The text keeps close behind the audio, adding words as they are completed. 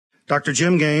Dr.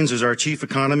 Jim Gaines is our chief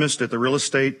economist at the Real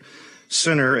Estate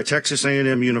Center at Texas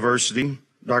A&M University.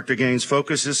 Dr. Gaines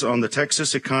focuses on the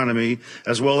Texas economy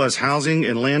as well as housing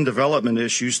and land development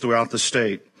issues throughout the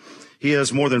state. He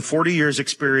has more than 40 years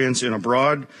experience in a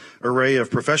broad array of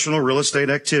professional real estate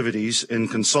activities in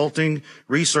consulting,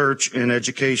 research and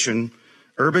education,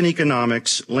 urban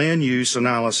economics, land use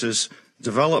analysis,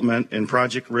 development, and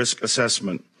project risk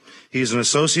assessment. He is an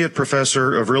associate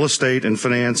professor of real estate and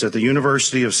finance at the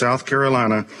University of South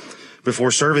Carolina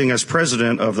before serving as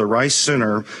president of the Rice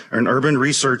Center, an urban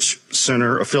research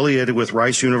center affiliated with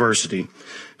Rice University.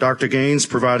 Dr. Gaines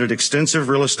provided extensive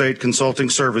real estate consulting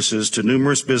services to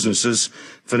numerous businesses,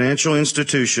 financial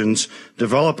institutions,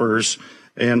 developers,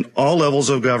 and all levels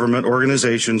of government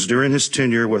organizations during his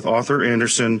tenure with Arthur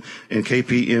Andersen and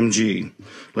KPMG.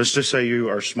 Let's just say you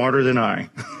are smarter than I.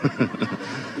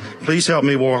 Please help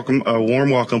me welcome a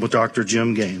warm welcome with Dr.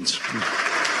 Jim Gaines.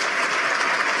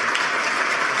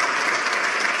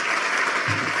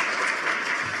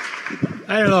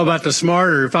 I don't know about the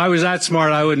smarter. If I was that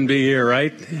smart, I wouldn't be here,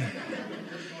 right?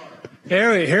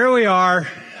 Here we are,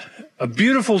 a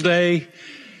beautiful day,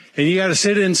 and you got to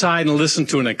sit inside and listen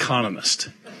to an economist.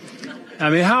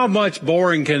 I mean, how much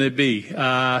boring can it be?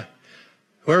 Where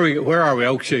are we?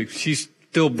 Okay, she's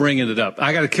still bringing it up.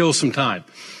 I got to kill some time.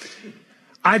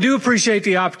 I do appreciate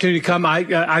the opportunity to come.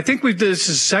 I think this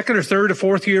is second or third or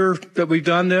fourth year that we've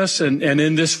done this, and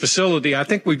in this facility. I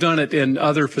think we've done it in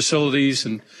other facilities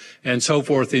and so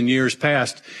forth in years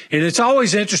past. And it's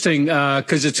always interesting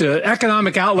because it's an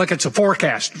economic outlook. It's a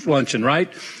forecast luncheon,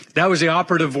 right? That was the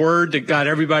operative word that got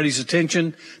everybody's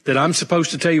attention, that I'm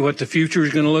supposed to tell you what the future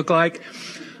is going to look like.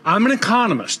 I'm an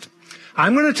economist.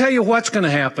 I'm going to tell you what's going to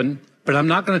happen, but I'm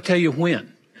not going to tell you when.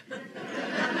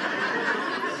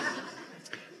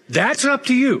 That's up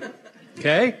to you.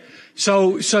 Okay?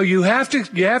 So you have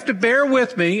to bear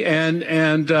with me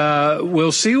and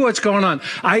we'll see what's going on.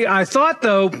 I thought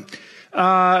though,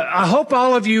 I hope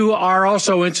all of you are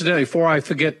also, incidentally, before I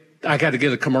forget, I got to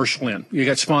get a commercial in. You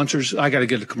got sponsors? I got to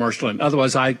get a commercial in.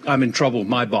 Otherwise I'm in trouble with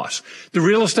my boss. The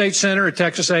Real Estate Center at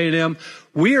Texas A&M,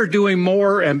 we are doing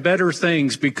more and better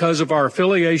things because of our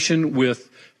affiliation with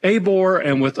ABoR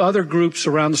and with other groups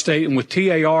around the state, and with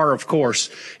TAR, of course,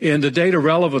 in the data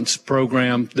relevance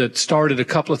program that started a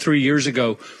couple of 3 years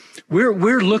ago.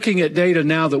 We're looking at data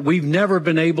now that we've never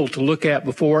been able to look at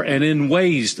before, and in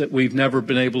ways that we've never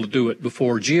been able to do it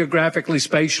before. Geographically,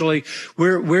 spatially,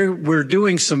 we're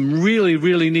doing some really,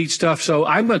 really neat stuff. So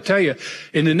I'm going to tell you,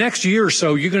 in the next year or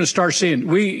so, you're going to start seeing,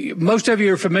 most of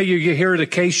you are familiar, you hear the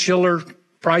Case-Shiller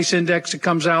price index that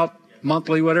comes out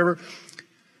monthly, whatever.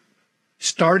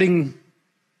 Starting,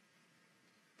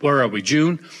 where are we,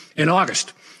 June? In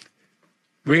August,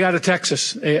 we got a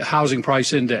Texas housing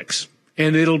price index.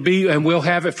 And we'll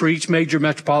have it for each major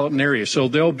metropolitan area. So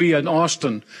there'll be an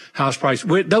Austin house price.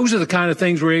 Those are the kind of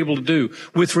things we're able to do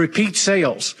with repeat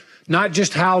sales. Not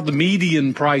just how the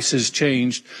median price has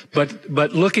changed, but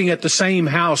looking at the same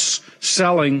house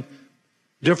selling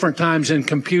different times and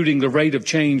computing the rate of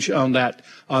change on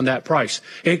that price.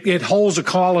 It holds a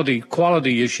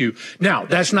quality issue. Now,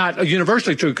 that's not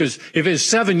universally true, because if it's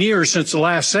 7 years since the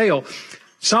last sale,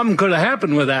 something could have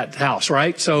happened with that house,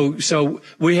 right? So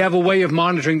we have a way of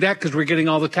monitoring that because we're getting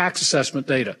all the tax assessment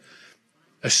data.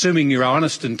 Assuming you're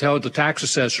honest and tell the tax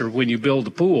assessor when you build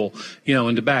the pool,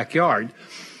 in the backyard.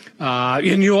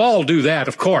 And you all do that,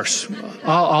 of course.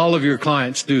 All of your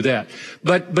clients do that.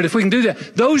 But if we can do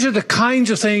that, those are the kinds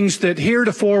of things that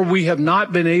heretofore we have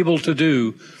not been able to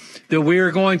do, that we are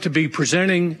going to be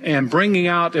presenting and bringing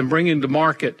out and bringing to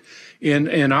market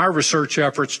in our research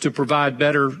efforts to provide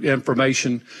better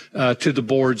information to the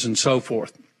boards and so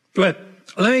forth. But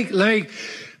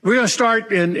we're going to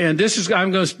start, and this is,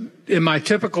 I'm going to, in my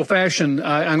typical fashion,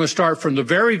 I'm going to start from the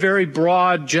very, very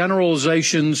broad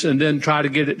generalizations and then try to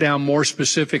get it down more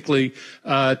specifically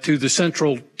to the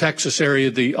central Texas area,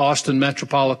 the Austin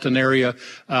metropolitan area,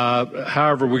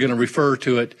 however we're going to refer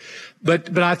to it.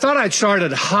 But I thought I'd start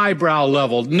at a highbrow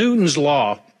level. Newton's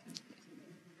law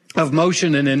of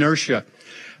motion and inertia.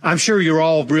 I'm sure you're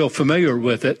all real familiar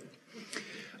with it.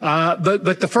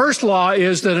 But the first law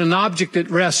is that an object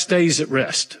at rest stays at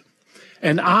rest.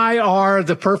 And I are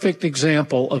the perfect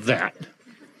example of that.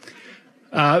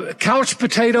 Couch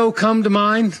potato come to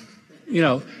mind?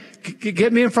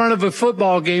 Get me in front of a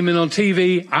football game and on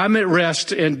TV, I'm at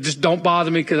rest and just don't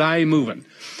bother me because I ain't moving.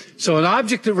 So an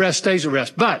object at rest stays at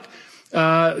rest. But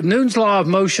Newton's law of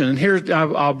motion, and here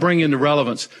I'll bring in the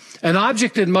relevance. An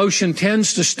object in motion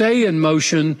tends to stay in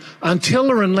motion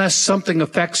until or unless something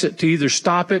affects it to either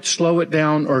stop it, slow it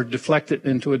down, or deflect it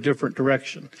into a different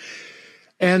direction.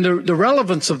 And the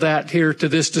relevance of that here to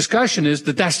this discussion is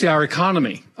that that's our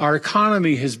economy. Our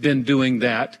economy has been doing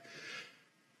that.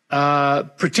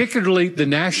 Particularly the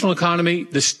national economy,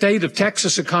 the state of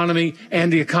Texas economy,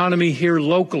 and the economy here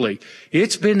locally.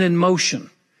 It's been in motion,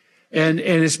 and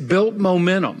it's built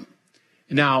momentum.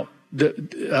 Now,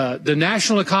 the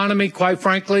national economy, quite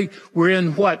frankly, we're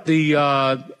in what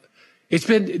it's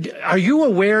been. Are you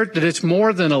aware that it's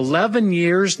more than 11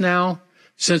 years now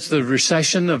since the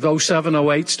recession of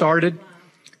 07-08 started?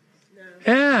 No.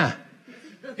 Yeah.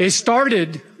 It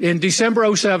started in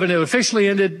December 07. It officially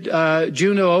ended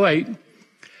June of 08.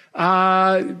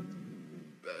 A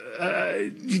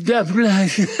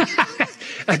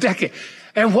decade.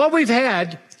 And what we've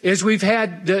had is we've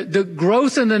had the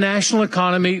growth in the national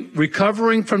economy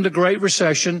recovering from the Great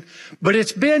Recession, but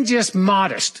it's been just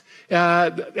modest.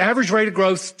 Average rate of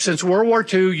growth since World War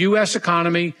II, U.S.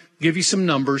 economy, give you some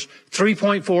numbers,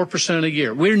 3.4% a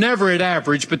year. We're never at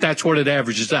average, but that's what it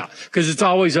averages out, because it's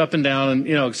always up and down and,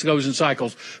 it goes in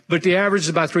cycles. But the average is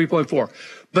about 3.4.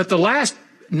 But the last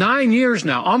 9 years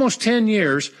now, almost 10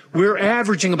 years, we're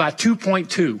averaging about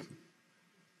 2.2.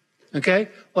 Okay?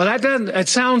 Well, that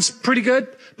sounds pretty good,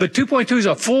 but 2.2 is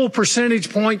a full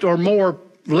percentage point or more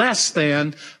less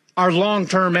than our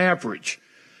long-term average.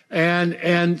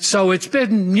 And so it's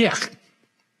been,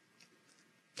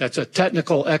 that's a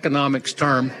technical economics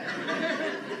term.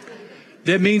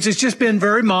 That means it's just been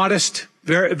very modest,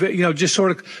 just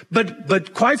sort of,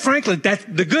 but quite frankly,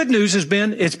 the good news has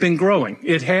been, it's been growing.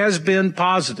 It has been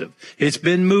positive. It's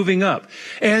been moving up.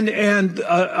 And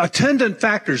attendant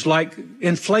factors like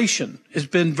inflation has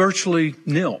been virtually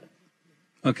nil.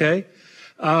 Okay?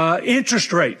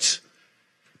 Interest rates.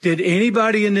 Did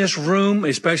anybody in this room,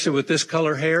 especially with this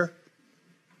color hair,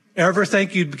 ever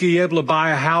think you'd be able to buy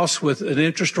a house with an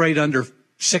interest rate under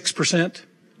 6%?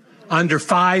 Under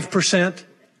 5%?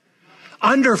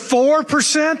 Under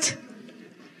 4%?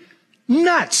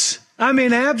 Nuts. I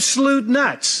mean, absolute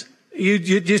nuts. You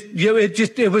couldn't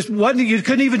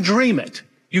even dream it.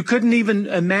 You couldn't even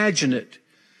imagine it.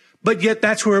 But yet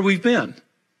that's where we've been.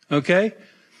 Okay?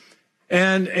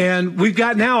 And we've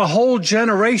got now a whole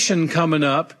generation coming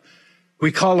up.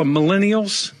 We call them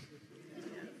millennials.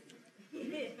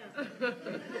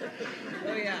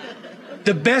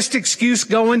 The best excuse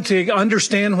going to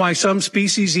understand why some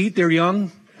species eat their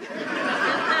young.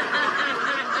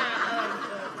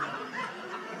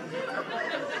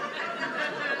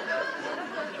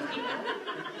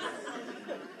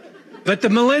 But the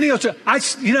millennials, I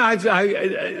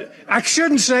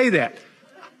shouldn't say that.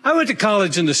 I went to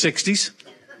college in the 60s.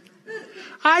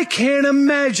 I can't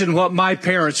imagine what my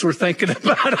parents were thinking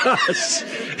about us.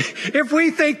 If we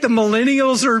think the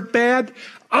millennials are bad,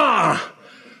 I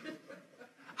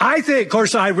think, of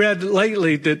course, I read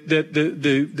lately that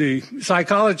the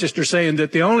psychologists are saying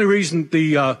that the only reason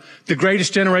the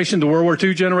greatest generation, the World War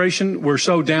II generation, were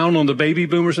so down on the baby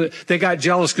boomers, they got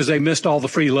jealous because they missed all the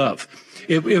free love.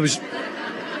 It was.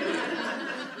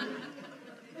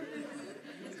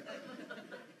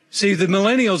 See, the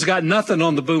millennials got nothing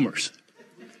on the boomers.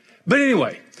 But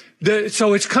anyway,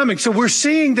 so it's coming. So we're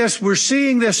seeing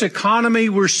this economy.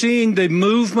 We're seeing the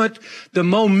movement. The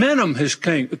momentum has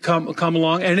come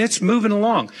along, and it's moving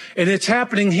along. And it's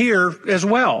happening here as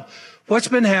well. What's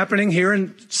been happening here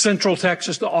in Central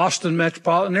Texas, the Austin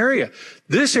metropolitan area?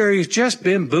 This area has just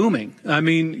been booming. I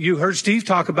mean, you heard Steve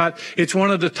talk about it's one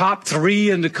of the top 3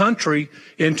 in the country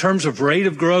in terms of rate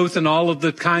of growth and all of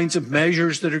the kinds of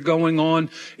measures that are going on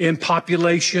in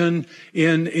population,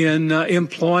 in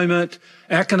employment,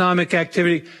 economic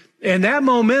activity. And that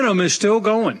momentum is still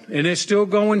going, and it's still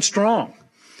going strong.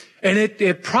 And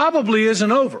it probably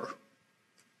isn't over.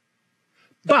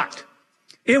 But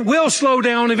it will slow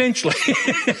down eventually.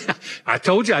 I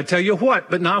told you, I'd tell you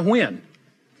what, but not when.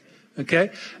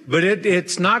 Okay? But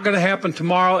it's not going to happen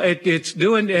tomorrow. It's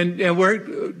doing, and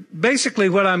we're basically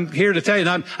what I'm here to tell you,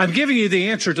 and I'm giving you the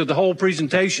answer to the whole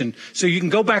presentation, so you can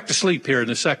go back to sleep here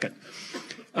in a second.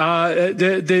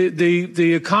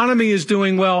 The economy is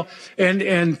doing well,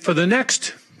 and for the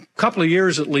next couple of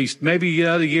years at least, maybe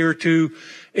another year or two,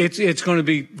 it's going to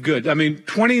be good. I mean,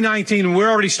 2019, we're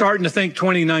already starting to think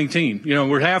 2019.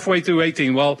 We're halfway through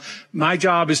 18. Well, my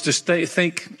job is to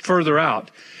think further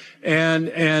out.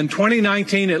 And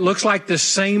 2019, it looks like the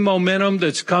same momentum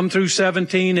that's come through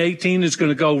 17, 18 is going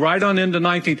to go right on into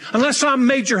 19, unless something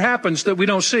major happens that we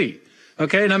don't see.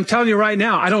 Okay? And I'm telling you right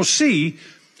now, I don't see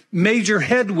major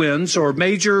headwinds or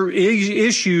major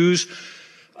issues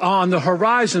on the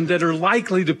horizon that are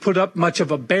likely to put up much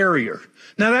of a barrier.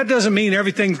 Now, that doesn't mean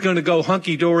everything's going to go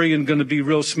hunky-dory and going to be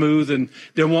real smooth and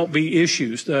there won't be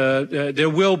issues. There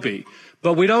will be.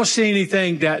 But we don't see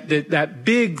anything that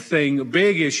big thing,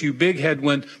 big issue, big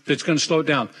headwind that's going to slow it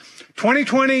down.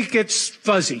 2020 gets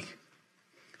fuzzy.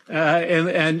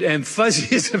 And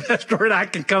fuzzy is the best word I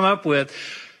can come up with.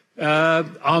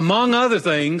 Among other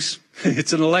things,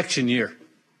 it's an election year.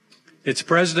 It's a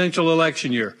presidential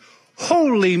election year.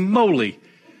 Holy moly.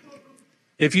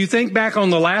 If you think back on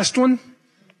the last one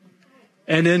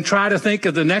and then try to think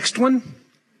of the next one,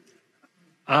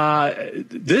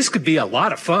 this could be a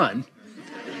lot of fun.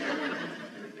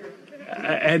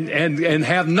 And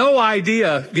have no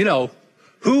idea,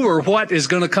 who or what is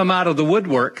going to come out of the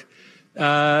woodwork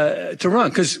to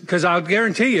run. Because I'll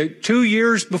guarantee you, 2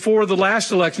 years before the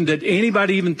last election, did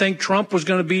anybody even think Trump was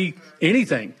going to be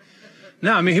anything?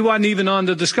 No, I mean, he wasn't even on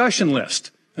the discussion list.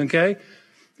 Okay.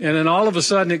 And then all of a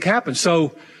sudden it happened.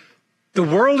 So the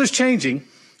world is changing,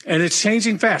 and it's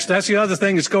changing fast. That's the other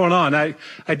thing that's going on. I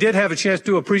did have a chance to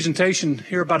do a presentation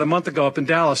here about a month ago up in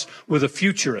Dallas with a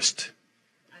futurist.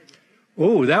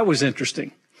 Oh, that was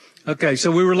interesting. Okay,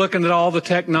 so we were looking at all the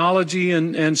technology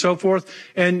and so forth,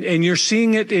 and you're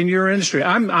seeing it in your industry.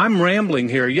 I'm rambling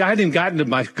here. I hadn't even gotten to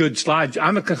my good slides.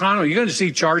 I'm an economist. You're going to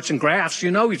see charts and graphs. You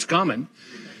know it's coming.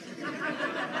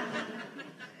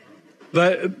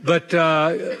 But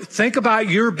think about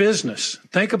your business.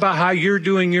 Think about how you're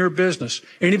doing your business.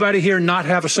 Anybody here not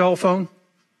have a cell phone?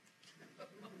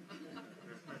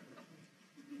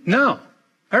 No.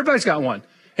 Everybody's got one.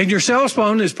 And your cell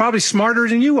phone is probably smarter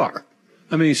than you are.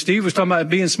 I mean, Steve was talking about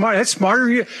being smart. That's smarter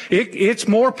than you. It's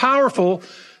more powerful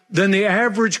than the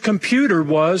average computer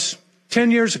was 10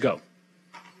 years ago.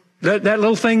 That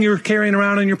little thing you're carrying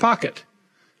around in your pocket.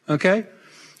 Okay?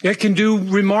 It can do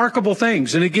remarkable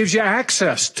things, and it gives you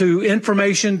access to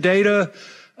information, data,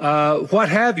 what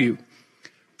have you,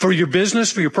 for your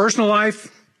business, for your personal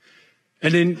life.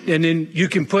 And then you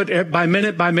can put by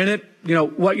minute,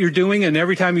 what you're doing, and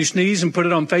every time you sneeze, and put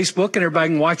it on Facebook, and everybody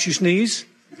can watch you sneeze.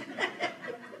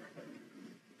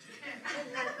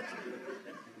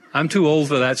 I'm too old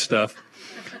for that stuff.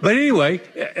 But anyway,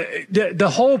 the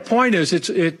whole point is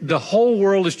the whole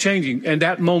world is changing, and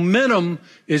that momentum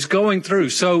is going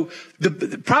through. So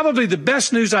probably the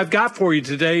best news I've got for you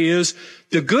today is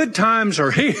the good times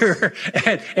are here,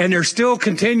 and they're still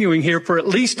continuing here for at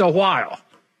least a while.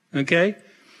 Okay?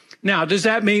 Now, does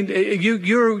that mean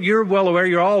you're well aware,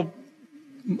 you're all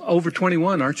over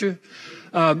 21, aren't you?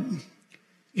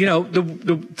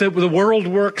 The world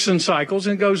works in cycles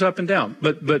and goes up and down.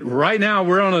 But right now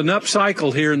we're on an up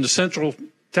cycle here in the central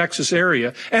Texas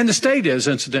area, and the state is,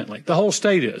 incidentally. The whole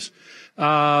state is.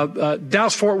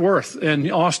 Dallas-Fort Worth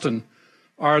and Austin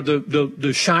are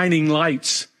the shining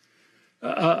lights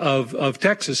of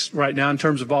Texas right now in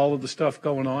terms of all of the stuff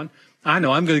going on. I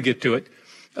know I'm going to get to it.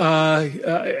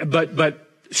 But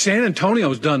San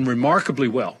Antonio's done remarkably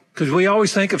well, because we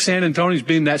always think of San Antonio as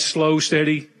being that slow,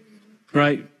 steady,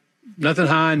 right? Nothing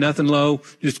high, nothing low,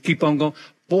 just keep on going.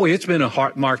 Boy, it's been a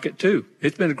hot market too.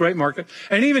 It's been a great market.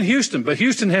 And even Houston, but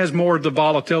Houston has more of the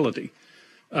volatility,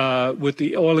 with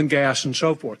the oil and gas and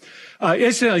so forth. You're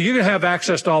going to have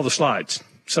access to all the slides.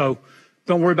 So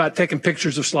don't worry about taking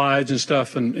pictures of slides and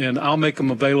stuff, and I'll make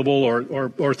them available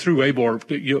or through ABoR,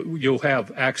 you'll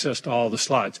have access to all the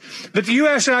slides. But the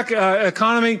U.S.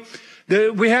 economy,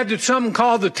 we had something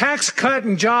called the Tax Cut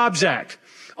and Jobs Act.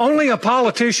 Only a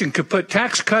politician could put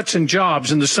tax cuts and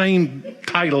jobs in the same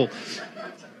title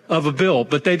of a bill,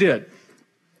 but they did.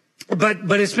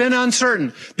 But it's been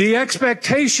uncertain. The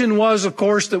expectation was, of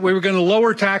course, that we were going to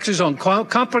lower taxes on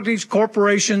companies,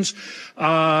 corporations,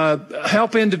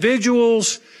 help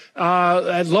individuals,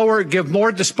 give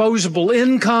more disposable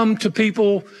income to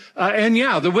people. And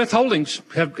yeah, the withholdings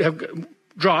have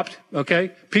dropped.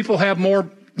 Okay. People have more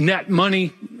net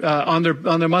money on their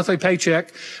monthly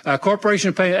paycheck.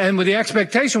 Corporations pay, and the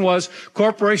expectation was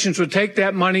corporations would take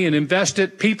that money and invest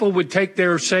it. People would take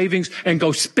their savings and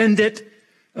go spend it.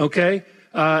 Okay,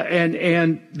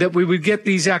 and that we would get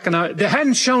these economic that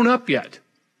hadn't shown up yet.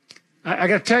 I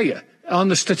got to tell you, on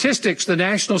the statistics, the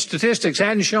national statistics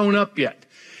hadn't shown up yet.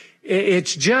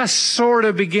 It's just sort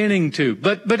of beginning to.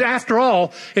 But after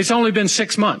all, it's only been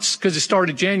 6 months because it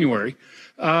started January.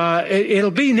 It'll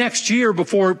be next year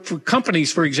for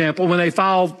companies, for example, when they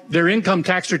file their income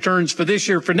tax returns for this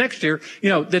year, for next year,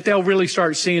 that they'll really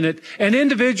start seeing it. And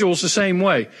individuals the same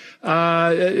way.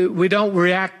 We don't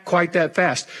react quite that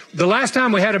fast. The last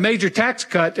time we had a major tax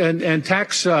cut and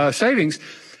tax savings,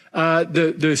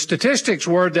 the statistics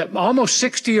were that almost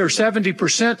 60 or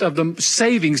 70% of the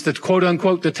savings, the quote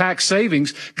unquote, the tax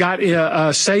savings, got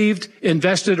saved,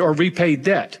 invested, or repaid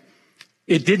debt.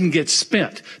 It didn't get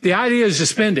spent. The idea is to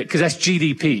spend it because that's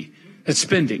GDP. That's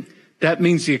spending. That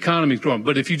means the economy's growing.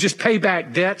 But if you just pay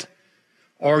back debt,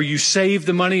 or you save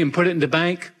the money and put it in the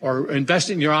bank or invest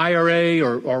it in your IRA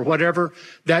or whatever,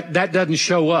 that doesn't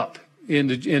show up in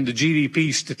the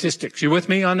GDP statistics. You with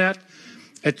me on that?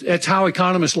 That's how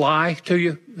economists lie to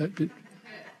you,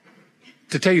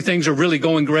 to tell you things are really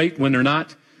going great when they're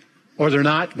not, or they're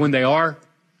not when they are.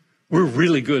 We're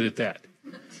really good at that.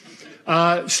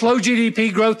 Slow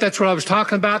GDP growth, that's what I was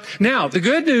talking about. Now, the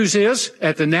good news is,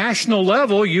 at the national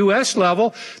level, U.S.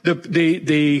 level, and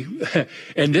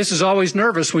this is always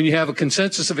nervous when you have a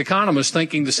consensus of economists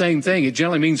thinking the same thing. It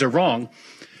generally means they're wrong.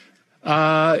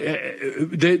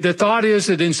 The thought is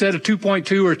that instead of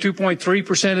 2.2 or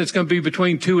 2.3%, it's going to be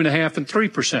between 2.5% and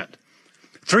 3%.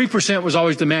 3% was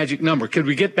always the magic number. Could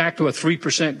we get back to a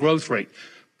 3% growth rate?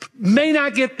 May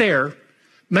not get there.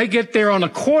 May get there on a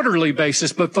quarterly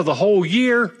basis, but for the whole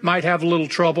year, might have a little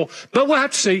trouble. But we'll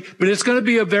have to see. But it's going to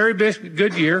be a very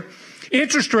good year.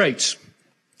 Interest rates.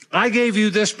 I gave you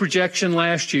this projection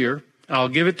last year. I'll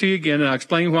give it to you again, and I'll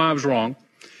explain why I was wrong.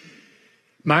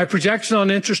 My projection on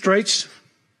interest rates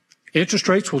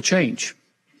will change.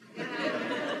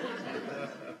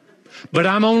 But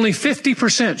I'm only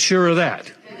 50% sure of that.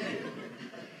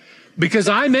 Because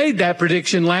I made that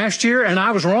prediction last year, and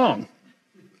I was wrong.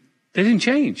 They didn't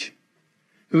change.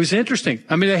 It was interesting.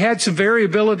 I mean, they had some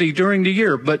variability during the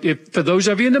year, but for those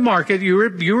of you in the market, you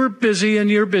were busy in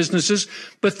your businesses,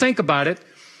 but think about it.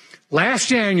 Last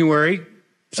January,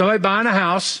 somebody buying a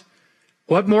house,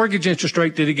 what mortgage interest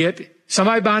rate did he get?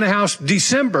 Somebody buying a house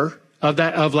December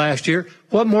of last year,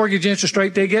 what mortgage interest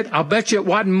rate did they get? I'll bet you it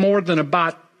wasn't more than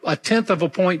about 1/10 of a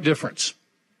point difference.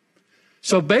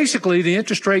 So basically,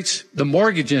 the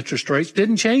mortgage interest rates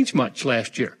didn't change much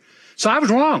last year. So I was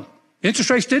wrong.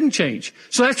 Interest rates didn't change.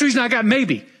 So that's the reason I got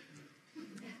maybe.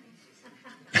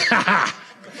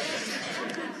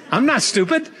 I'm not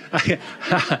stupid.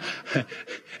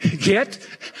 Yet,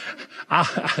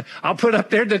 I'll put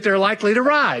up there that they're likely to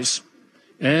rise.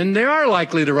 And they are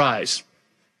likely to rise.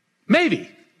 Maybe.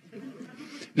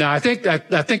 Now, I think,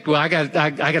 well, I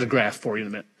got a graph for you in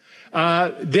a minute.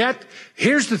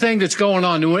 Here's the thing that's going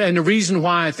on, and the reason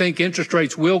why I think interest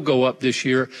rates will go up this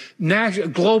year.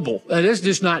 Global. This is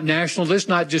just not national. This is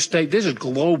not just state. This is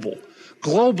global.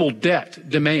 Global debt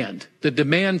demand. The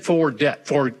demand for debt,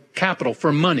 for capital,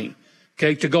 for money,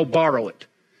 okay, to go borrow it,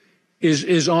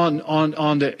 is on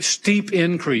the steep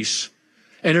increase.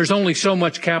 And there's only so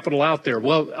much capital out there.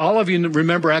 Well, all of you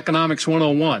remember Economics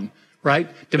 101, right?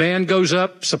 Demand goes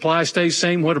up, supply stays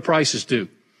same. What do prices do?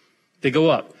 They go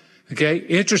up. Okay,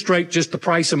 interest rate, just the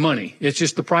price of money. It's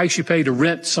just the price you pay to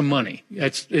rent some money.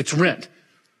 It's rent.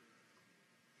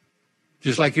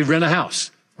 Just like you rent a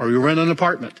house or you rent an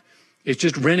apartment. It's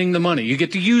just renting the money. You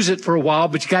get to use it for a while,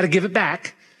 but you got to give it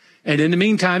back. And in the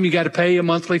meantime, you got to pay a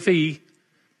monthly fee.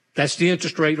 That's the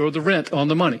interest rate or the rent on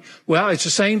the money. Well, it's the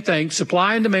same thing,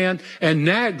 supply and demand,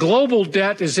 and global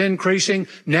debt is increasing,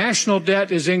 national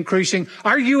debt is increasing.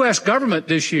 Our U.S. government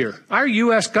this year, our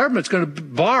U.S. government's going to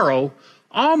borrow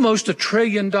almost $1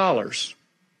 trillion.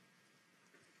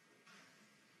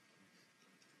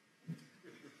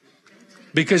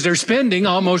 Because they're spending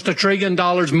almost $1 trillion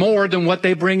more than what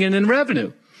they bring in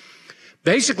revenue.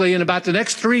 Basically, in about the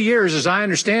next 3 years, as I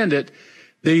understand it,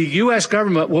 the U.S.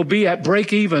 government will be at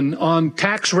break even on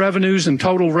tax revenues and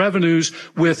total revenues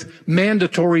with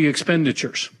mandatory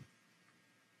expenditures,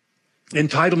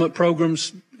 entitlement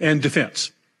programs, and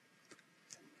defense,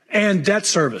 and debt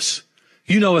service.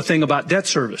 You know a thing about debt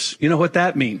service. You know what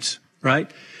that means, right?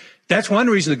 That's one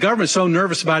reason the government's so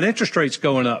nervous about interest rates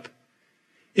going up.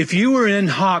 If you were in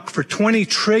hock for $20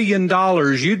 trillion,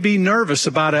 you'd be nervous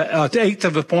about an 1/8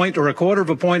 of a point or 1/4 of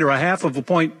a point or 1/2 of a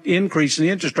point increase in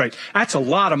the interest rate. That's a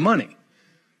lot of money.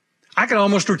 I could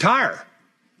almost retire.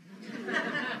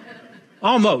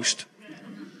 Almost.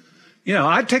 You know,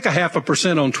 I'd take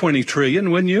 0.5% on 20 trillion,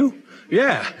 wouldn't you?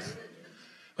 Yeah.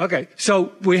 Okay,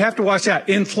 so we have to watch that.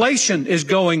 Inflation is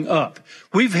going up.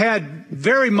 We've had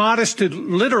very modest to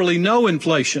literally no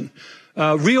inflation.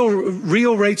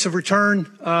 Real rates of return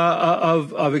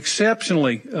of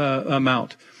exceptionally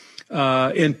amount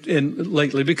in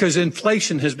lately because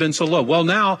inflation has been so low. Well,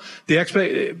 now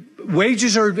the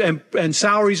wages and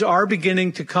salaries are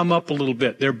beginning to come up a little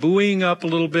bit. They're buoying up a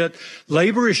little bit.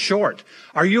 Labor is short.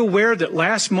 Are you aware that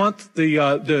last month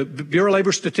the Bureau of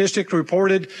Labor Statistics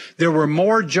reported there were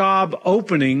more job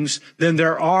openings than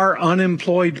there are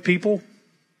unemployed people?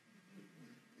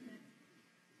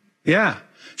 Yeah.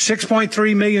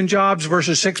 6.3 million jobs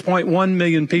versus 6.1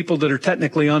 million people that are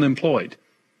technically unemployed.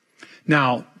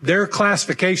 Now, their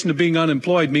classification of being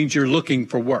unemployed means you're looking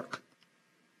for work.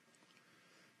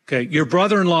 Okay, your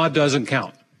brother-in-law doesn't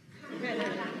count.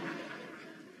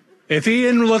 If he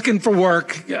isn't looking for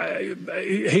work,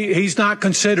 he's not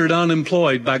considered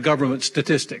unemployed by government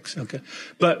statistics. Okay,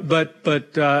 but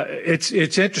it's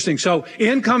interesting. So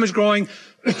income is growing.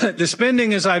 The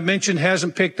spending, as I mentioned,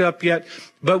 hasn't picked up yet,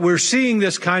 but we're seeing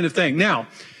this kind of thing now.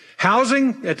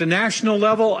 Housing at the national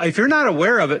level, if you're not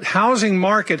aware of it, housing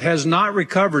market has not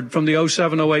recovered from the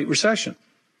 07-08 recession.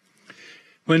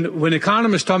 When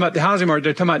economists talk about the housing market,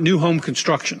 they're talking about new home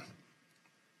construction.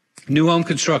 New home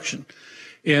construction.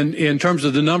 In terms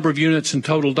of the number of units and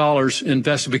total dollars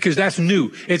invested, because that's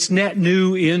new. It's net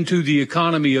new into the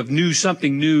economy of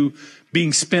something new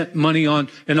being spent money on,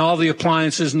 and all the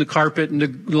appliances and the carpet and the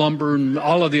lumber and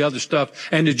all of the other stuff,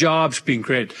 and the jobs being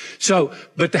created. So,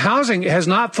 but the housing has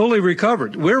not fully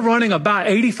recovered. We're running about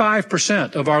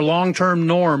 85% of our long-term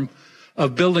norm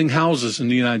of building houses in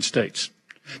the United States.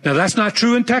 Now, that's not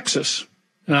true in Texas,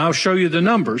 and I'll show you the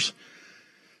numbers.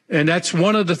 And that's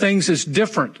one of the things that's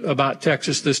different about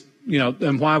Texas,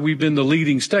 and why we've been the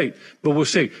leading state. But we'll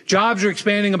see. Jobs are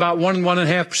expanding about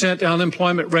 1.5%. The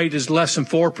unemployment rate is less than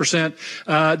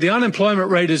 4%. The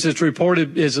unemployment rate, as it's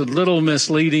reported, is a little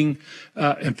misleading.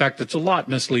 In fact, it's a lot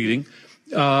misleading.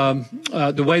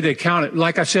 The way they count it.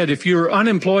 Like I said, if you're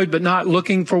unemployed but not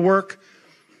looking for work,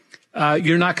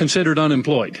 you're not considered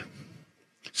unemployed.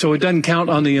 So it doesn't count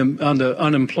on the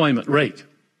unemployment rate.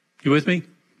 You with me?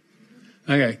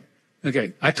 Okay.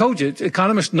 I told you,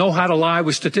 economists know how to lie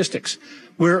with statistics.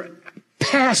 We're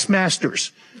past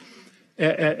masters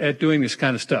at doing this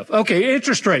kind of stuff. Okay,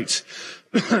 interest rates.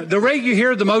 The rate you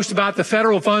hear the most about, the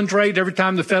federal funds rate, every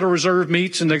time the Federal Reserve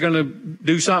meets and they're going to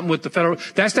do something with the federal,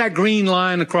 that's that green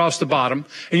line across the bottom.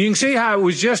 And you can see how it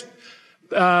was just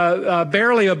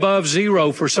barely above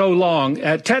zero for so long.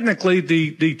 Technically,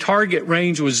 the target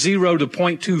range was 0 to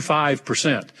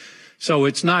 0.25%. So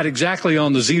it's not exactly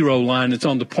on the zero line. It's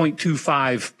on the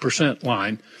 0.25%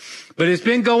 line. But it's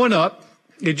been going up.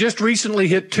 It just recently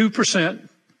hit 2%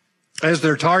 as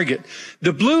their target.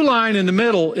 The blue line in the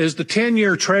middle is the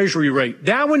 10-year Treasury rate.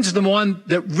 That one's the one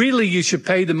that really you should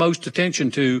pay the most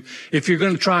attention to if you're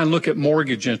going to try and look at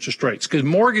mortgage interest rates, because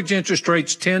mortgage interest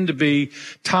rates tend to be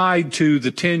tied to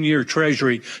the 10-year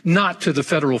Treasury, not to the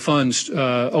federal funds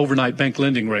overnight bank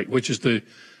lending rate, which is the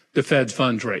Fed's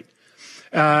funds rate.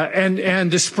 And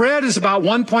the spread is about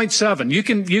 1.7. You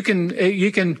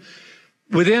can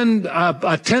within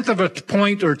a tenth of a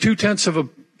point or 0.2 of a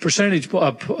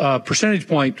percentage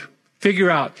point figure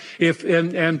out if,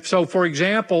 and so for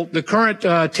example, the current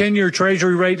 10-year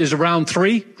Treasury rate is around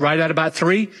 3, right at about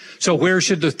 3. So where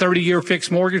should the 30-year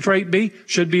fixed mortgage rate be?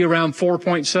 Should be around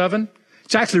 4.7.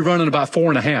 It's actually running about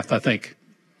 4.5, I think.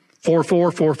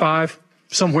 4.4, 4.5,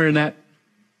 somewhere in that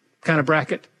kind of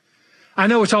bracket. I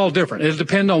know it's all different. It'll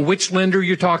depend on which lender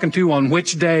you're talking to, on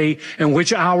which day and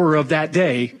which hour of that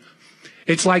day.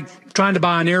 It's like trying to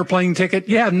buy an airplane ticket.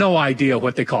 You have no idea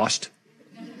what they cost.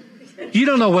 You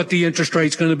don't know what the interest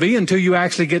rate's going to be until you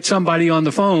actually get somebody on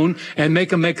the phone and make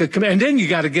them make a commitment. And then you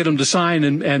got to get them to sign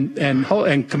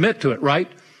and commit to it,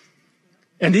 right?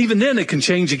 And even then it can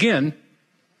change again,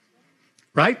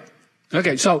 right?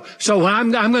 Okay, so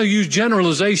I'm going to use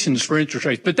generalizations for interest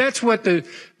rates, but that's what the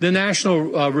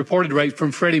national reported rate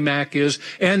from Freddie Mac is.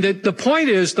 And the point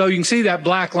is, though, you can see that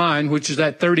black line, which is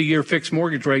that 30-year fixed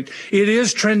mortgage rate, it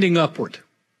is trending upward.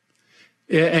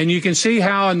 And you can see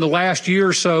how in the last year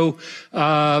or so,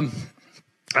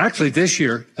 actually this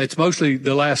year, it's mostly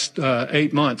the last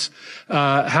 8 months,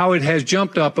 how it has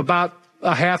jumped up about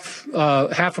half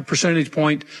a percentage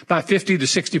point, about 50 to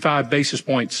 65 basis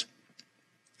points.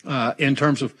 In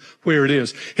terms of where it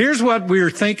is. Here's what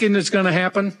we're thinking is going to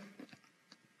happen.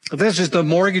 This is the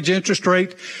mortgage interest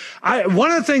rate. One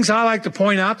of the things I like to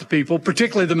point out to people,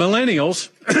 particularly the millennials,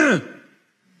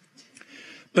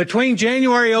 between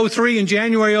January 03 and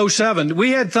January 07, we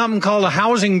had something called a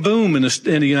housing boom in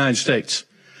the United States,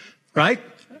 right?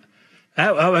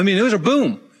 I mean, it was a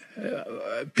boom.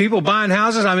 People buying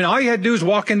houses. I mean, all you had to do is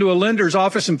walk into a lender's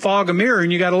office and fog a mirror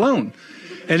and you got a loan.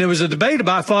 And there was a debate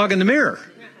about fogging the mirror.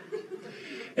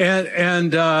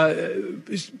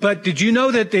 But did you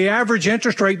know that the average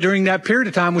interest rate during that period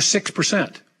of time was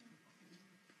 6%?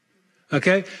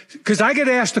 Okay? Because I get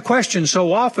asked the question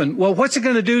so often, well, what's it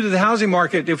going to do to the housing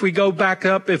market if we go back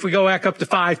up to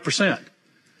 5%?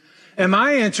 And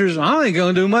my answer is, I don't think it's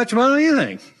going to do much about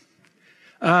anything.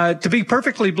 To be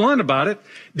perfectly blunt about it,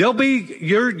 there'll be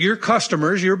your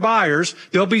customers, your buyers,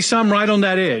 there'll be some right on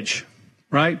that edge,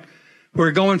 right?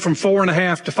 We're going from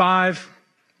 4.5 to 5.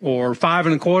 Or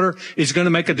 5.25 is going to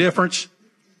make a difference.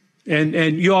 And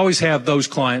you always have those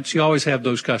clients. You always have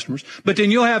those customers. But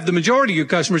then you'll have the majority of your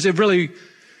customers that really,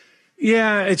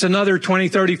 it's another 20,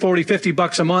 30, 40,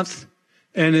 $50 a month.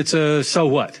 And it's so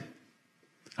what?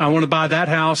 I want to buy that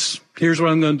house. Here's what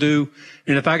I'm going to do.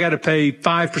 And if I got to pay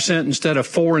 5% instead of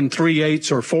 4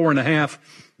 3/8 or 4.5,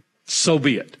 so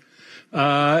be it.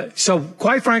 So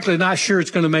quite frankly, not sure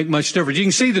it's going to make much difference. You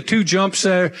can see the two jumps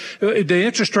there. The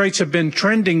interest rates have been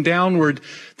trending downward.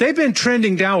 They've been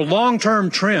trending down, long-term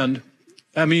trend.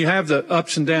 I mean, you have the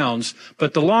ups and downs,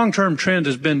 but the long-term trend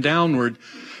has been downward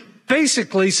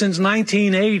basically since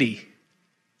 1980.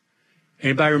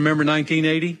 Anybody remember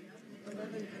 1980?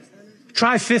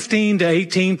 Try 15 to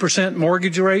 18%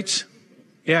 mortgage rates.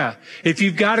 Yeah. If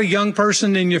you've got a young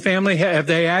person in your family, have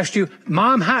they asked you,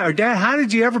 Mom, or Dad, how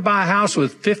did you ever buy a house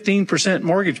with 15%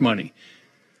 mortgage money?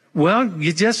 Well,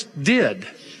 you just did.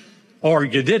 Or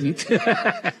you didn't.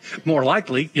 More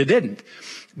likely, you didn't.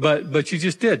 But you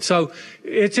just did. So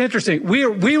it's interesting.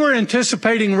 We were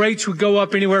anticipating rates would go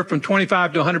up anywhere from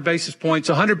 25 to 100 basis points.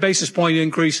 A 100 basis point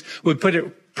increase would put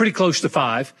it pretty close to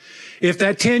 5. If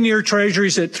that 10-year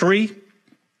Treasury's at 3,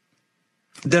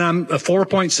 then I'm a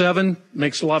 4.7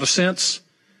 makes a lot of sense.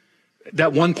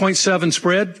 That 1.7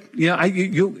 spread,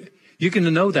 you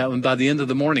can know that one by the end of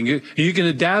the morning. You're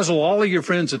going to dazzle all of your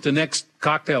friends at the next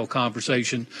cocktail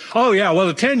conversation. Oh yeah, well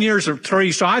the 10 years are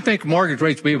 3, so I think mortgage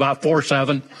rates will be about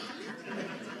 4.7.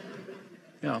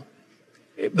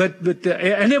 But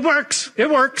and it works. It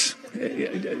works.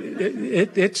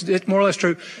 It's more or less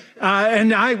true.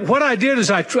 What I did is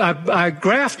I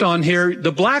graphed on here.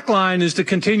 The black line is the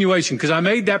continuation because I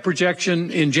made that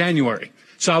projection in January.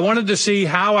 So I wanted to see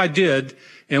how I did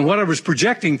and what I was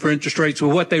projecting for interest rates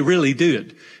with what they really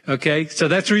did. Okay. So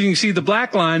that's where you can see the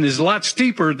black line is a lot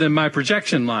steeper than my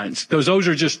projection lines. Those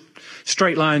are just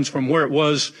straight lines from where it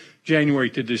was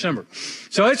January to December.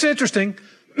 So it's interesting.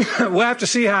 We'll have to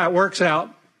see how it works out.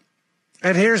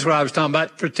 And here's what I was talking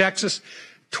about for Texas.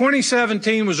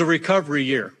 2017 was a recovery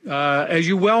year. As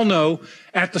you well know,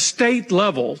 at the state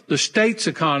level, the state's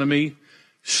economy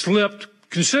slipped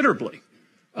considerably.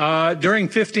 During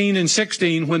 15 and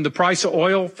 16, when the price of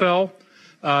oil fell,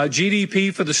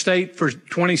 GDP for the state for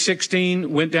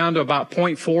 2016 went down to about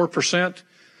 0.4%.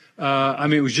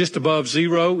 It was just above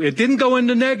 0. It didn't go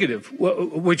into negative,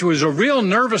 which was a real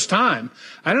nervous time.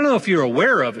 I don't know if you're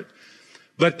aware of it,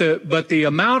 but the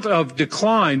amount of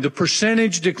decline, the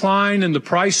percentage decline in the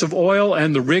price of oil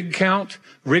and the rig count's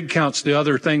the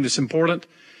other thing that's important.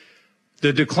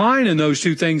 The decline in those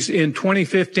two things in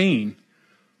 2015,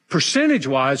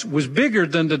 percentage-wise, was bigger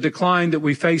than the decline that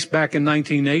we faced back in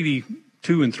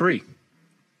 1982 and 3.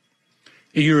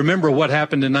 You remember what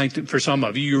happened for some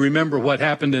of you. You remember what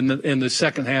happened in the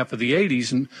second half of the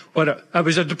 80s, and it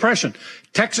was a depression.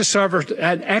 Texas suffered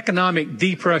an economic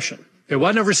depression. It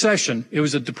wasn't a recession; it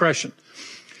was a depression,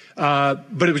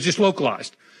 but it was just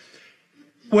localized.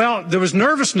 Well, there was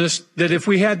nervousness that if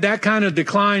we had that kind of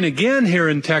decline again here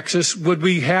in Texas, would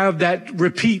we have that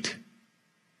repeat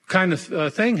kind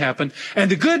of thing happen?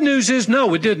 And the good news is,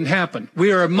 no, it didn't happen.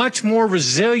 We are a much more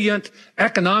resilient,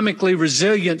 economically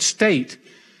resilient state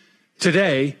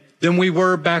today than we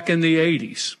were back in the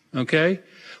 80s, okay?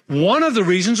 One of the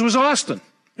reasons was Austin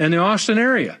and the Austin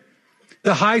area,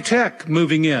 the high tech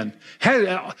moving in.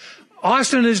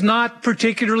 Austin is not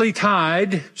particularly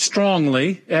tied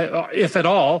strongly, if at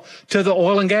all, to the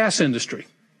oil and gas industry.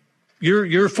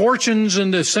 Your fortunes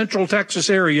in the central Texas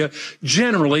area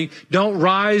generally don't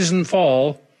rise and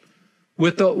fall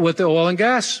with the oil and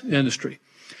gas industry.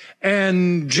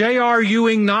 And J.R.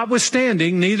 Ewing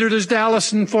notwithstanding, neither does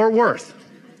Dallas and Fort Worth.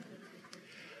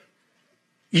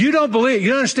 You don't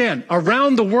understand.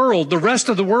 Around the world, the rest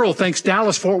of the world thinks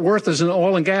Dallas Fort Worth is an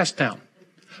oil and gas town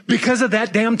because of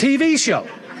that damn TV show.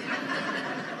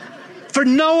 For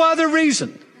no other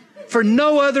reason. For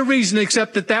no other reason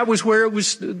except that was where it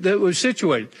was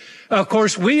situated. Of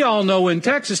course, we all know in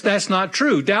Texas that's not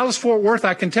true. Dallas-Fort Worth,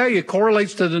 I can tell you,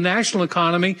 correlates to the national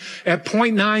economy at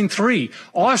 0.93.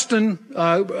 Austin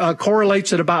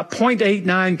correlates at about 0.89,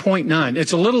 0.9.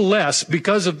 It's a little less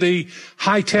because of the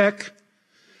high-tech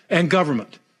and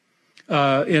government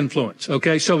influence.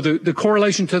 Okay, so the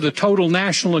correlation to the total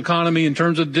national economy in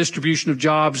terms of distribution of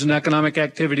jobs and economic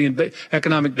activity and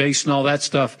economic base and all that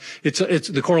stuff, it's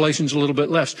the correlation's a little bit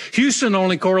less. Houston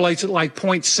only correlates at like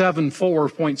 0.74,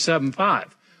 0.75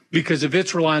 because of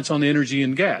its reliance on energy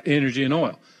and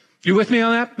oil. You with me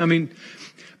on that? I mean,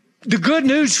 the good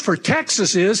news for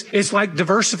Texas is it's like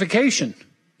diversification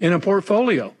in a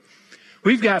portfolio.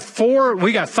 We got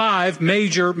 5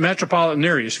 major metropolitan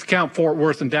areas, if you count Fort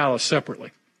Worth and Dallas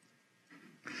separately.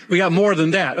 We got more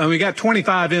than that. I mean, we got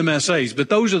 25 MSAs, but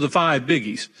those are the 5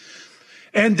 biggies.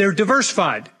 And they're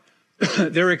diversified.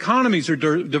 Their economies are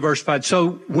diversified.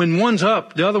 So when one's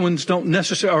up, the other ones don't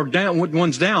necessarily, or down, when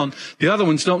one's down, the other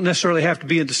ones don't necessarily have to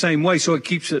be in the same way. So it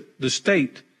keeps the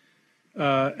state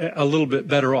a little bit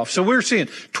better off. So we're seeing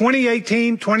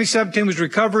 2017 was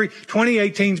recovery,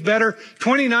 2018 is better.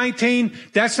 2019,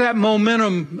 that's that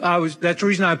momentum. That's the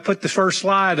reason I put the first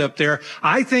slide up there.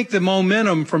 I think the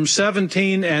momentum from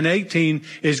 17 and 18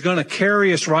 is going to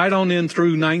carry us right on in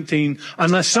through 19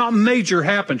 unless something major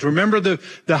happens. Remember the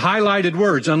highlighted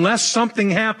words, unless something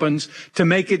happens to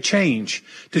make it change,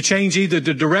 to change either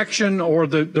the direction or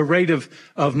the rate of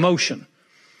motion.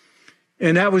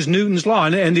 And that was Newton's law.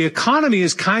 And the economy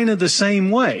is kind of the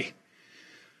same way.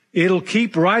 It'll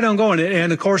keep right on going.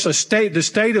 And of course, the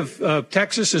state of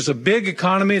Texas is a big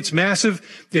economy. It's massive.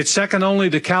 It's second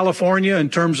only to California in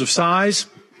terms of size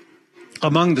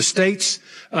among the states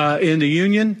in the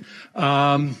union.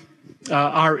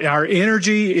 Our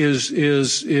energy is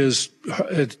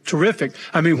terrific.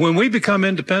 I mean, when we become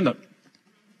independent,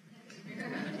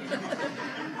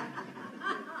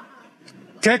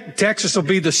 Texas will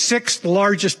be the 6th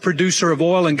largest producer of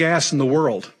oil and gas in the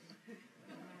world.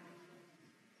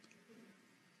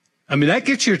 I mean, that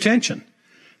gets your attention.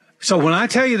 So when I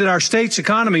tell you that our state's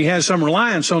economy has some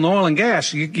reliance on oil and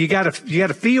gas, you got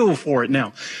to feel for it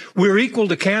now. We're equal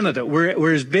to Canada.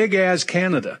 We're as big as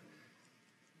Canada.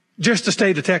 Just the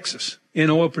state of Texas in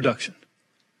oil production.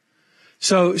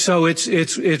 So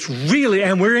it's really,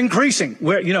 and we're increasing.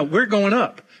 We're going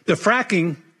up. The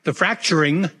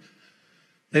fracturing.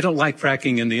 They don't like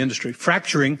fracking in the industry.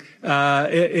 Fracturing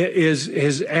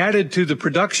is added to the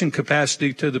production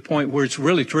capacity to the point where it's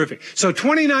really terrific. So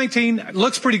 2019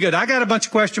 looks pretty good. I got a bunch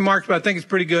of question marks, but I think it's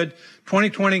pretty good.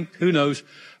 2020, who knows?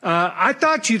 I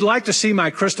thought you'd like to see my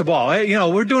crystal ball.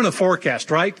 We're doing a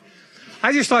forecast, right?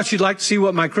 I just thought you'd like to see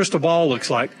what my crystal ball looks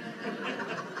like.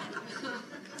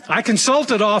 I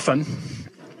consult it often.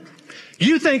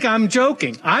 You think I'm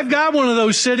joking. I've got one of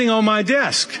those sitting on my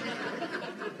desk.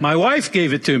 My wife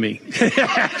gave it to me.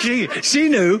 she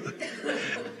knew.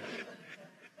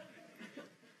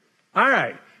 All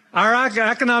right. Our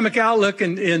economic outlook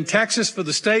in Texas for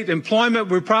the state employment,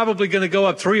 we're probably going to go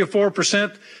up 3 or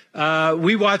 4%.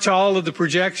 We watch all of the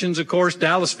projections, of course.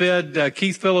 Dallas Fed,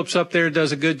 Keith Phillips up there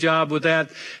does a good job with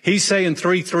that. He's saying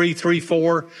 3.3,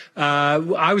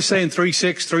 3.4. I was saying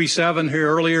 3.6, 3.7 here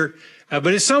earlier.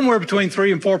 But it's somewhere between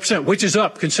 3 and 4%, which is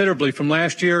up considerably from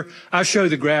last year. I'll show you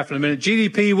the graph in a minute.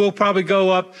 GDP will probably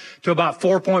go up to about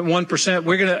 4.1%.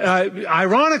 We're going to,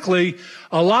 ironically,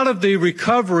 a lot of the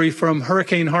recovery from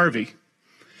Hurricane Harvey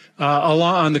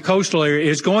along on the coastal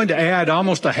area is going to add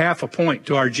almost a half a point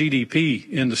to our GDP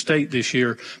in the state this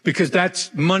year, because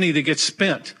that's money that gets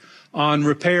spent on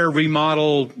repair,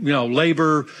 remodel,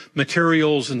 labor,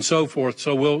 materials, and so forth.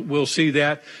 So we'll see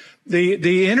that.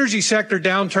 The energy sector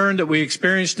downturn that we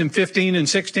experienced in 15 and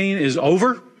 16 is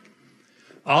over.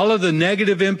 All of the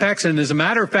negative impacts, and as a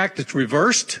matter of fact, it's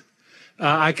reversed.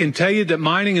 I can tell you that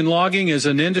mining and logging as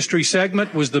an industry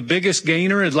segment was the biggest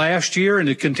gainer last year, and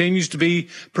it continues to be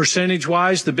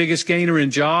percentage-wise the biggest gainer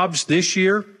in jobs this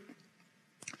year.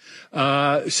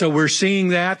 So we're seeing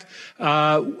that.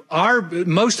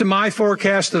 Most of my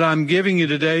forecast that I'm giving you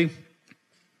today,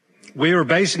 we were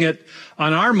basing it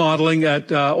on our modeling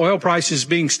at oil prices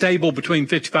being stable between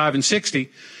 55 and 60.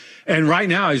 And right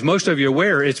now, as most of you are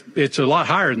aware, it's a lot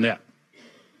higher than that.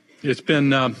 It's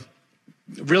been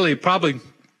really probably,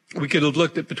 we could have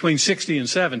looked at between 60 and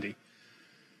 70.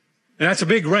 And that's a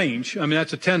big range. I mean,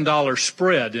 that's a $10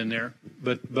 spread in there.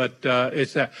 But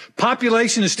it's that.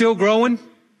 Population is still growing.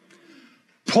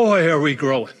 Boy, are we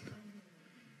growing.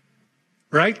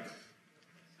 Right?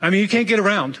 I mean, you can't get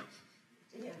around.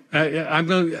 I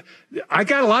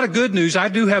got a lot of good news. I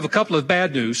do have a couple of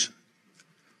bad news.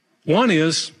 One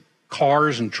is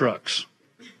cars and trucks.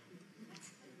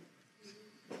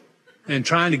 And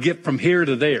trying to get from here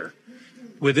to there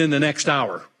within the next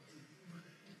hour.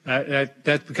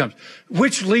 That becomes,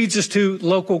 which leads us to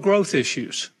local growth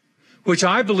issues, which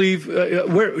I believe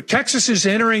Texas is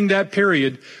entering that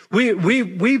period.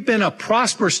 We've been a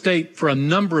prosperous state for a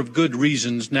number of good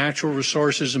reasons, natural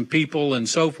resources and people and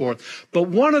so forth. But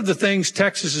one of the things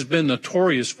Texas has been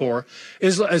notorious for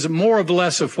is more or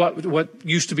less of what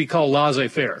used to be called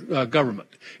laissez-faire government.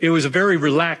 It was a very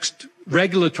relaxed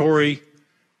regulatory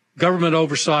government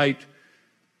oversight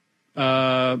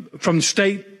from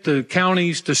state to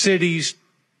counties to cities,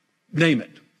 name it.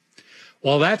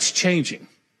 Well, that's changing.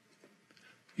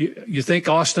 You think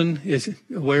Austin is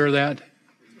aware of that?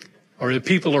 Or the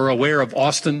people are aware of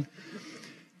Austin?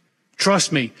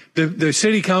 Trust me, the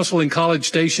city council in College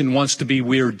Station wants to be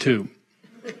weird too.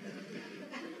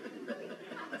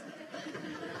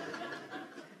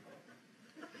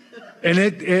 And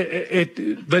it's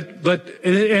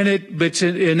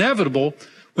inevitable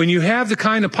when you have the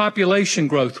kind of population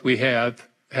growth we have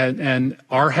and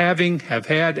have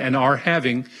had and are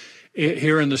having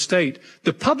here in the state,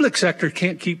 the public sector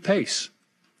can't keep pace.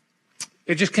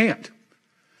 It just can't.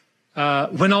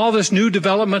 When all this new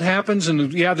development happens,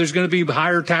 and yeah, there's going to be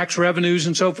higher tax revenues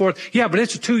and so forth. Yeah, but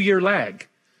it's a 2-year lag,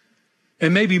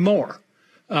 and maybe more,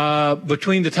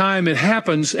 between the time it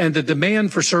happens and the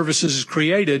demand for services is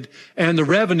created and the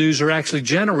revenues are actually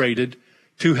generated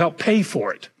to help pay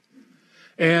for it.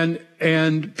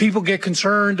 And people get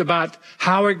concerned about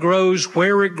how it grows,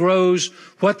 where it grows,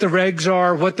 what the regs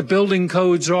are, what the building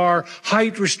codes are,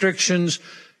 height restrictions,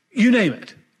 you name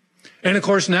it. And of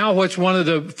course, now what's one of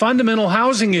the fundamental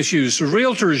housing issues,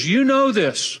 realtors, you know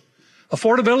this,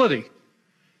 affordability.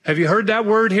 Have you heard that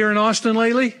word here in Austin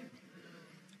lately?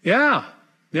 Yeah.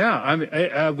 I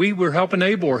mean, we were helping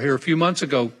ABoR here a few months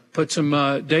ago put some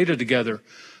data together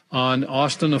on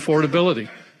Austin affordability.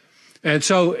 And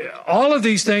so all of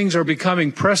these things are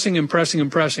becoming pressing and pressing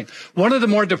and pressing. One of the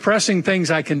more depressing things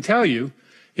I can tell you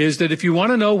is that if you want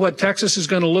to know what Texas is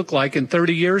going to look like in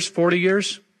 30 years, 40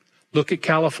 years, look at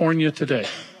California today.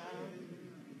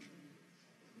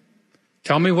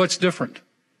 Tell me what's different.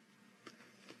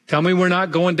 Tell me we're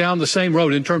not going down the same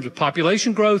road in terms of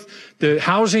population growth, the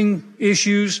housing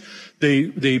issues,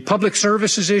 the public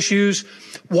services issues,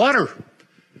 water.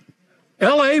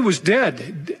 L.A. was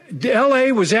dead.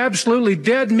 L.A. was absolutely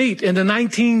dead meat in the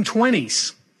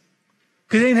 1920s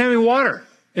because they didn't have any water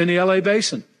in the L.A.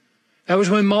 basin. That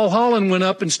was when Mulholland went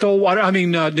up and stole water.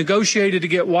 Negotiated to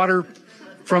get water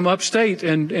from upstate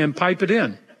and pipe it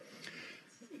in.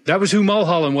 That was who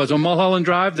Mulholland was on Mulholland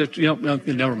Drive.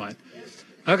 Never mind.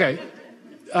 Okay,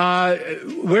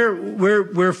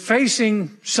 we're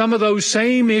facing some of those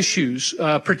same issues,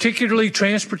 particularly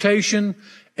transportation,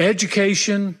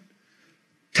 education,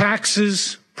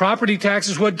 taxes, property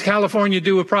taxes. What did California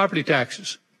do with property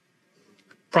taxes?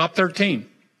 Prop 13,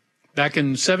 back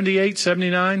in 78,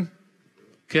 79.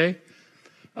 Okay,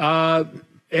 and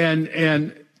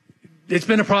it's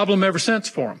been a problem ever since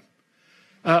for them.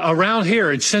 Around here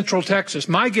in Central Texas,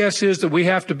 my guess is that we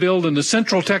have to build in the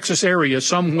Central Texas area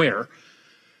somewhere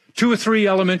 2 or 3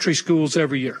 elementary schools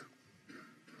every year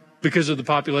because of the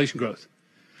population growth.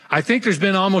 I think there's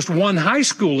been almost 1 high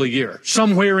school a year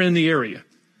somewhere in the area,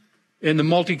 in the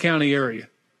multi-county area,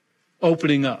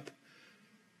 opening up.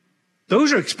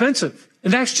 Those are expensive.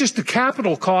 And that's just the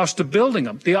capital cost of building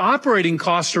them. The operating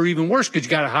costs are even worse because you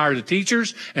got to hire the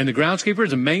teachers and the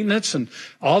groundskeepers and maintenance and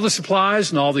all the supplies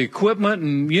and all the equipment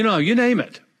and, you name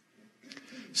it.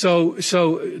 So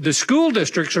the school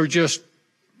districts are just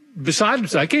beside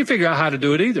themselves. I can't figure out how to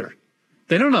do it either.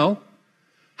 They don't know.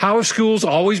 How have schools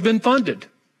always been funded?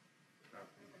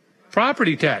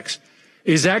 Property tax.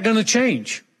 Is that going to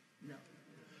change?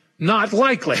 Not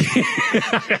likely.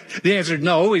 The answer is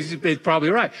no. It's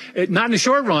probably right. Not in the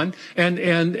short run.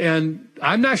 And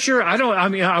I'm not sure.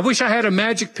 I wish I had a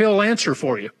magic pill answer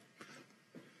for you.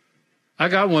 I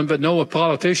got one, but no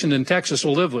politician in Texas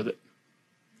will live with it.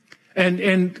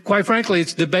 And quite frankly,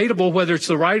 it's debatable whether it's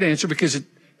the right answer because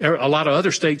a lot of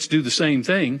other states do the same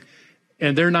thing,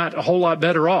 and they're not a whole lot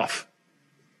better off.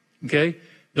 Okay?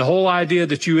 The whole idea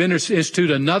that you institute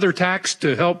another tax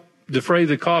to help defray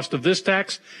the cost of this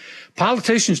tax,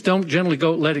 politicians don't generally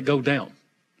let it go down.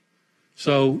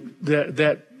 So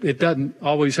that it doesn't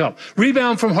always help.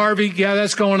 Rebound from Harvey, yeah,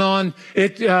 that's going on.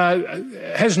 It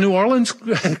has New Orleans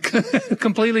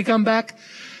completely come back?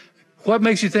 What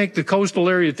makes you think the coastal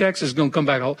area of Texas is going to come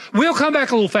back? We'll come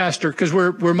back a little faster because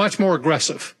we're much more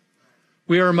aggressive.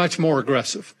 We are much more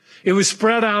aggressive. It was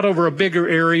spread out over a bigger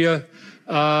area.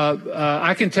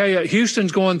 I can tell you,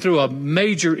 Houston's going through a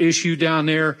major issue down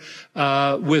there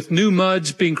with new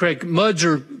MUDs being created. MUDs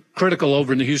are critical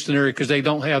over in the Houston area because they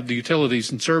don't have the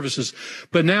utilities and services.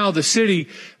 But now the city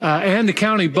and the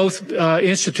county both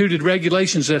instituted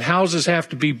regulations that houses have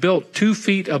to be built 2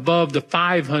 feet above the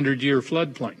 500-year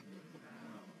floodplain.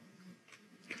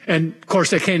 And, of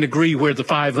course, they can't agree where the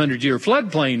 500-year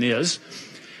floodplain is,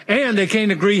 and they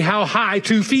can't agree how high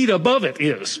 2 feet above it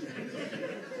is.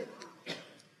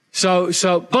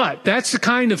 But that's the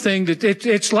kind of thing that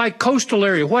it's like coastal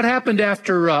area. What happened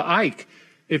after Ike?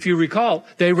 If you recall,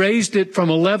 they raised it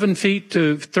from 11 feet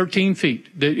to 13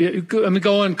 feet.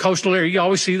 Go in coastal area, you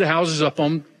always see the houses up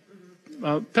on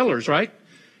pillars, right?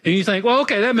 And you think, well,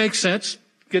 okay, that makes sense.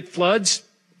 Get floods,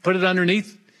 put it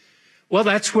underneath. Well,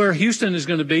 that's where Houston is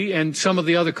going to be and some of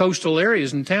the other coastal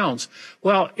areas and towns.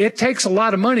 Well, it takes a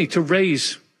lot of money to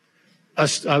raise a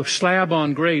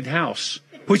slab-on-grade house,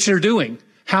 which they're doing.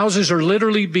 Houses are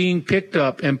literally being picked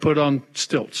up and put on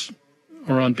stilts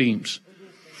or on beams.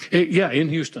 In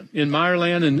Houston, in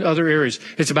Meyerland and other areas.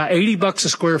 It's about $80 a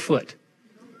square foot.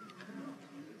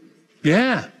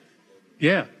 Yeah.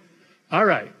 Yeah. All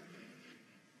right.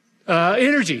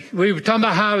 Energy. We were talking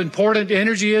about how important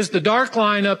energy is. The dark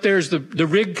line up there is the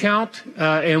rig count.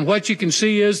 And what you can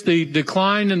see is the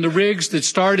decline in the rigs that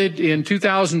started in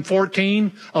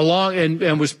 2014 along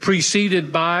and was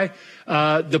preceded by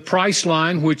the price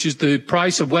line, which is the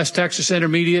price of West Texas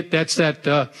Intermediate. That's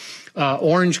that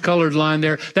orange colored line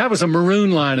there. That was a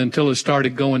maroon line until it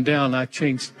started going down. I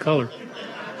changed the color.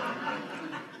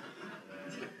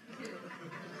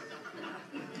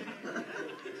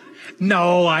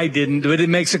 No, I didn't, but it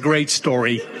makes a great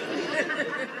story.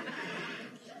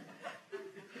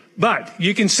 But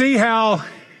you can see how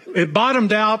it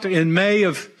bottomed out in May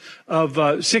of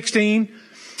 16,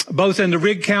 both in the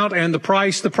rig count and the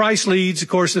price. The price leads. Of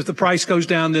course, if the price goes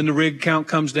down, then the rig count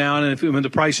comes down. And when the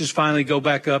prices finally go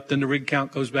back up, then the rig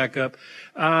count goes back up.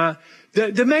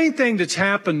 The main thing that's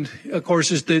happened, of course,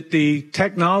 is that the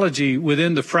technology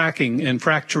within the fracking and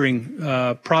fracturing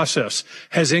process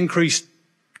has increased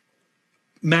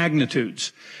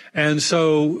magnitudes. And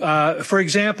so, for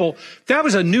example, that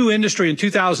was a new industry in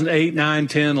 2008, 9,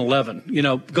 10,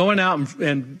 11, going out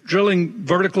and drilling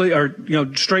vertically or,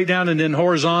 straight down and then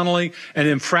horizontally and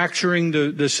then fracturing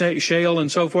the shale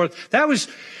and so forth. That was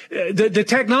the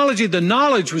technology, the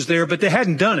knowledge was there, but they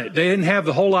hadn't done it. They didn't have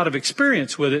a whole lot of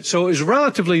experience with it. So it was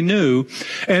relatively new.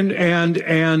 And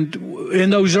in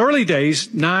those early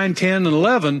days, 9, 10, and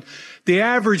 11, the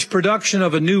average production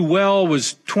of a new well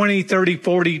was 20, 30,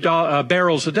 40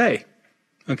 barrels a day.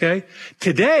 Okay.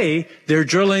 Today, they're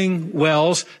drilling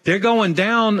wells. They're going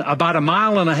down about 1.5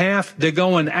 miles. They're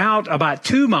going out about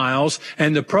 2 miles.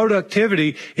 And the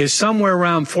productivity is somewhere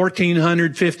around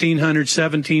 1,400, 1,500,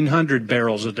 1,700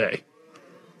 barrels a day.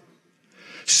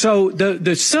 So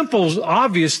the simple,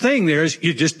 obvious thing there is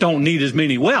you just don't need as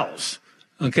many wells.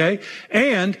 Okay.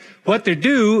 And what they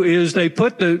do is they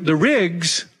put the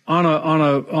rigs on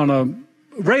a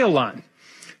rail line,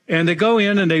 and they go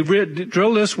in and they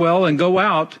drill this well and go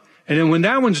out, and then when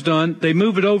that one's done, they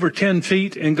move it over 10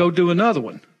 feet and go do another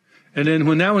one, and then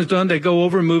when that one's done, they go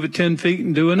over and move it 10 feet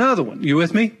and do another one. You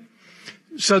with me?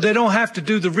 So they don't have to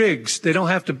do the rigs. They don't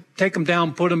have to take them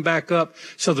down, put them back up.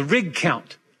 So the rig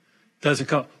count doesn't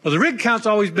come. Well, the rig count's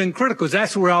always been critical because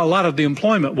that's where a lot of the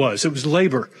employment was. It was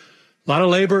labor. A lot of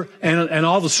labor and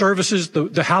all the services,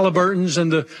 the Halliburtons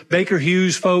and the Baker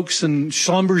Hughes folks and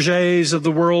Schlumbergers of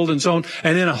the world and so on,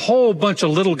 and then a whole bunch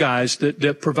of little guys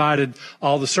that provided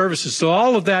all the services. So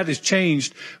all of that has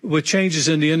changed with changes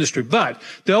in the industry. But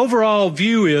the overall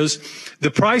view is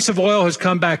the price of oil has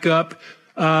come back up.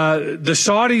 The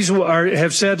Saudis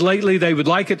have said lately they would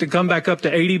like it to come back up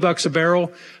to $80 a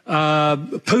barrel.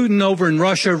 Putin over in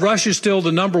Russia. Russia's still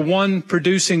the number one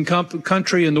producing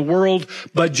country in the world,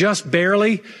 but just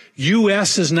barely.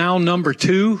 U.S. is now number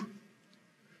 2.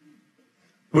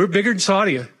 We're bigger than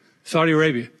Saudi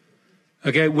Arabia.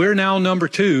 Okay, we're now number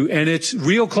 2, and it's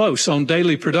real close on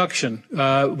daily production.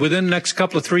 Within the next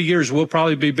couple of 3 years, we'll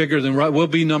probably be bigger than Russia. We'll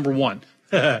be number 1.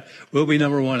 We'll be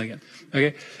number 1 again.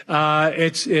 Okay,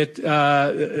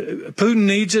 Putin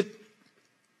needs it.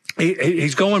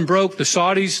 He's going broke. The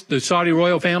Saudi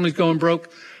royal family's going broke.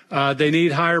 They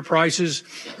need higher prices.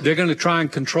 They're going to try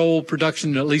and control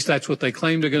production. At least that's what they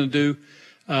claim they're going to do.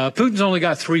 Putin's only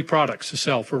got 3 products to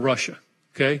sell for Russia.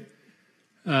 Okay,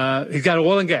 he's got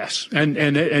oil and gas, and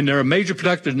they're a major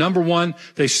producer. Number 1,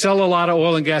 they sell a lot of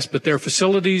oil and gas, but their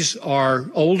facilities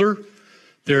are older.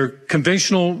 They're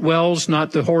conventional wells,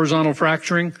 not the horizontal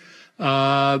fracturing.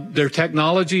 Their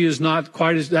technology is not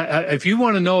quite as, if you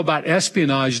want to know about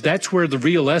espionage, that's where the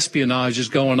real espionage is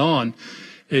going on,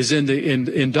 is in the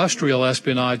industrial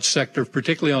espionage sector,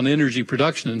 particularly on energy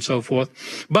production and so forth.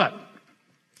 But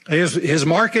his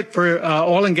market for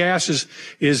oil and gas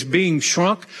is being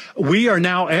shrunk. We are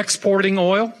now exporting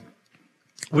oil.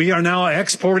 We are now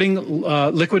exporting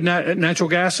liquid natural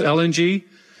gas, LNG,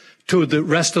 to the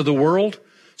rest of the world.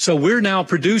 So we're now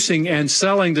producing and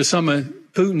selling to some of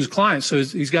Putin's clients. So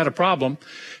he's got a problem.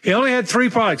 He only had 3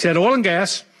 products. He had oil and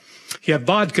gas. He had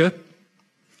vodka.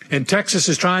 And Texas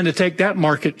is trying to take that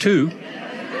market too.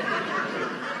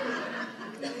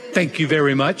 Thank you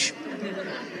very much.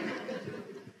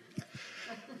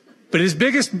 But his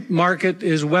biggest market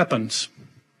is weapons.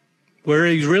 Where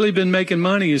he's really been making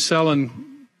money is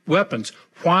selling weapons.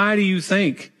 Why do you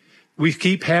think we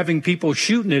keep having people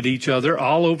shooting at each other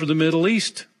all over the Middle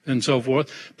East and so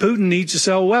forth? Putin needs to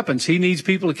sell weapons. He needs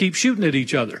people to keep shooting at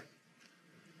each other.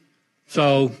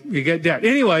 So you get that.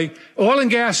 Anyway, oil and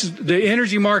gas, the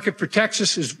energy market for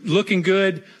Texas is looking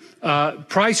good.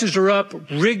 Prices are up.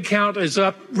 Rig count is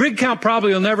up. Rig count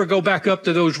probably will never go back up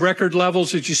to those record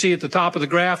levels that you see at the top of the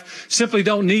graph. Simply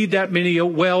don't need that many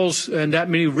wells and that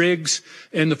many rigs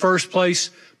in the first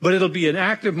place. But it'll be an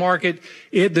active market.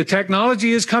 The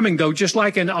technology is coming, though, just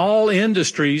like in all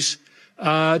industries.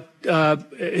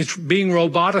 It's being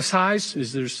roboticized.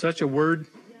 Is there such a word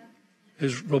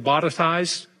as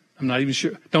roboticized? I'm not even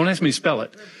sure. Don't ask me to spell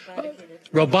it.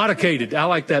 Roboticated. I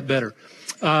like that better.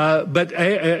 But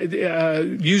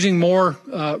using more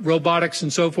robotics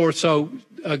and so forth. So,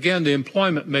 again, the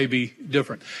employment may be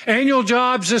different. Annual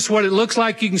jobs, this is what it looks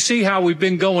like. You can see how we've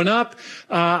been going up.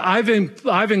 I've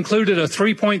included a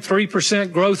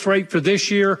 3.3% growth rate for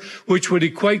this year, which would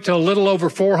equate to a little over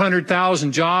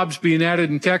 400,000 jobs being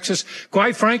added in Texas.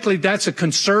 Quite frankly, that's a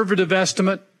conservative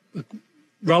estimate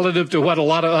relative to what a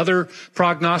lot of other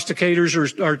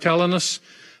prognosticators are telling us.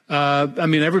 I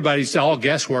mean, everybody's all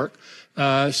guesswork.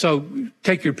 So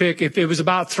take your pick. If it was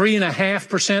about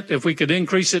 3.5%, if we could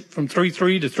increase it from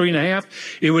 3.3 to 3.5,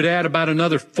 it would add about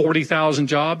another 40,000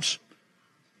 jobs.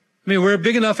 I mean, we're a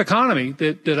big enough economy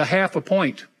that a half a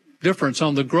point difference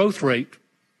on the growth rate,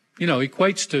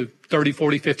 equates to 30,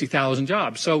 40, 50,000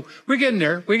 jobs. So we're getting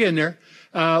there. We're getting there.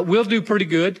 We'll do pretty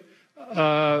good.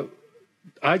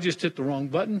 I just hit the wrong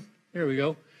button. There we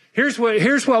go. Here's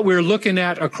what we're looking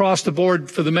at across the board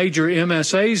for the major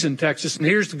MSAs in Texas, and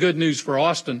here's the good news for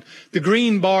Austin. The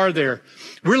green bar there,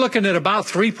 we're looking at about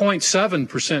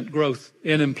 3.7% growth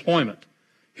in employment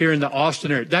here in the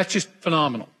Austin area. That's just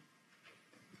phenomenal.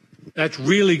 That's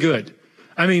really good.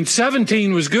 I mean,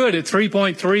 17 was good at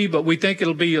 3.3, but we think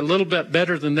it'll be a little bit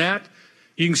better than that.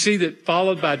 You can see that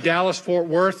followed by Dallas, Fort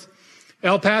Worth.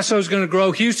 El Paso's going to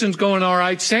grow. Houston's going all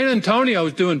right. San Antonio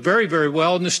is doing very, very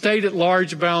well. And the state at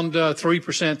large, around 3%,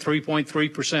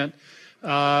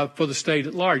 3.3% for the state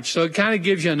at large. So it kind of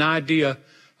gives you an idea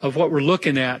of what we're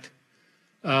looking at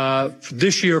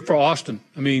this year for Austin.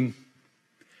 I mean,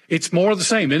 it's more of the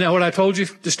same. Isn't that what I told you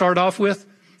to start off with?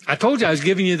 I told you I was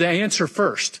giving you the answer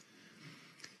first.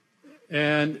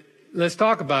 And let's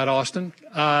talk about Austin.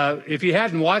 If you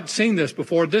hadn't seen this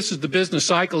before, this is the business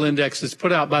cycle index that's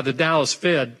put out by the Dallas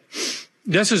Fed.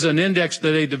 This is an index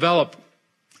that they develop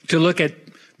to look at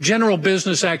general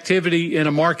business activity in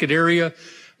a market area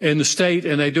in the state,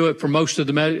 and they do it for most of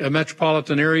the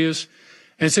metropolitan areas.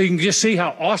 And so you can just see how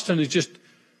Austin is just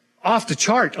off the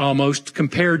chart almost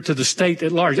compared to the state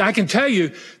at large. I can tell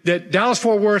you that Dallas,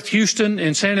 Fort Worth, Houston,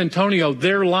 and San Antonio,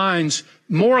 their lines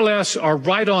more or less are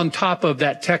right on top of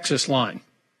that Texas line.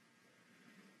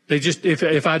 They just,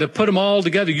 if I'd have put them all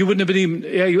together, you wouldn't have been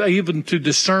even to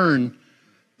discern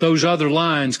those other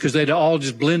lines because they'd all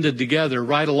just blended together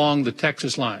right along the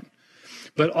Texas line.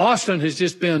 But Austin has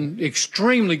just been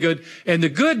extremely good. And the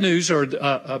good news, or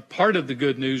a part of the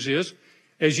good news is,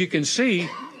 as you can see,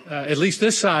 at least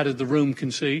this side of the room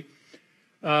can see,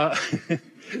 that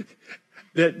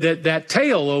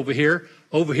tail over here,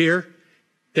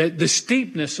 the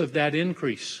steepness of that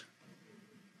increase.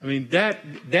 I mean,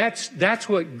 that's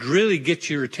what really gets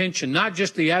your attention, not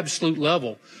just the absolute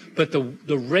level, but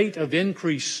the rate of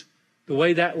increase, the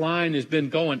way that line has been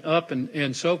going up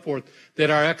and so forth, that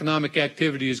our economic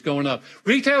activity is going up.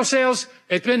 Retail sales,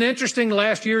 it's been interesting the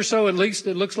last year or so, at least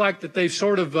it looks like that they've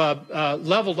sort of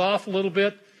leveled off a little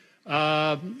bit. We'll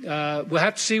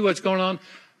have to see what's going on.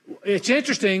 It's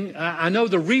interesting. I know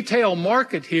the retail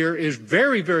market here is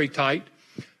very, very tight.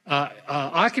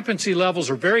 Occupancy levels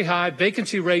are very high.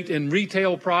 Vacancy rate in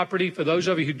retail property, for those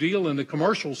of you who deal in the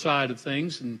commercial side of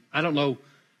things, and I don't know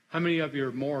how many of you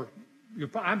are more,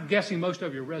 I'm guessing most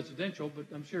of you are residential, but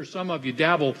I'm sure some of you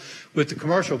dabble with the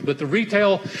commercial. But the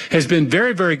retail has been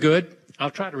very, very good.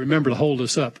 I'll try to remember to hold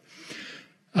this up.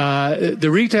 The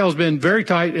retail has been very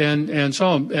tight and so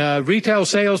on. Retail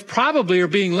sales probably are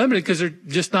being limited because there's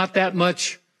just not that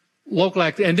much local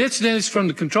activity. And it's from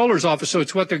the controller's office, so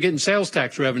it's what they're getting sales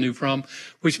tax revenue from,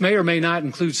 which may or may not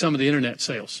include some of the internet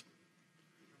sales.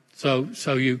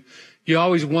 So you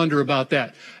always wonder about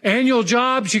that. Annual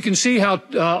jobs, you can see how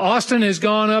Austin has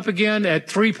gone up again at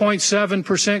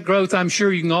 3.7% growth. I'm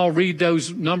sure you can all read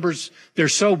those numbers. They're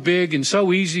so big and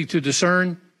so easy to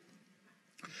discern.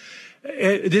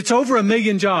 It's over 1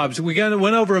 million jobs. We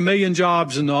went over 1 million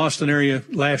jobs in the Austin area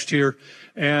last year,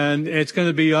 and it's going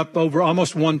to be up over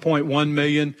almost 1.1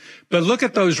 million. But look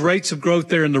at those rates of growth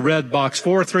there in the red box,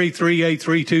 4.3, 3.8,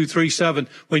 3.2, 3.7.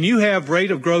 When you have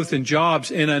rate of growth in jobs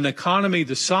in an economy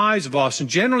the size of Austin,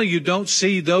 generally you don't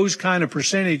see those kind of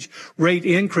percentage rate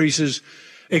increases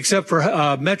except for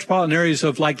metropolitan areas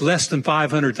of like less than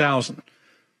 500,000,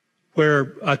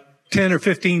 where 10 or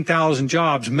 15,000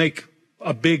 jobs make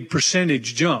a big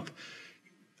percentage jump.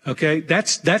 Okay,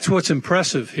 that's what's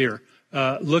impressive here.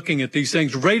 Looking at these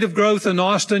things, rate of growth in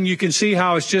Austin, you can see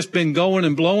how it's just been going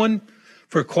and blowing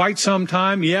for quite some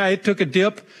time. Yeah, it took a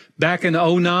dip back in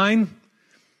 '09.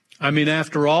 I mean,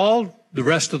 after all, the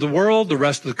rest of the world, the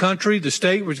rest of the country, the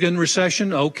state was in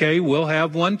recession. Okay, we'll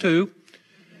have one too.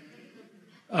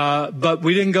 But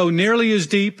we didn't go nearly as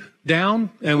deep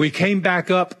down, and we came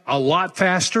back up a lot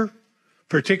faster,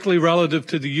 particularly relative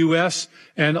to the U.S.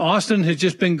 And Austin has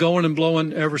just been going and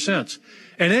blowing ever since.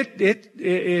 And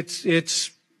it's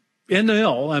in the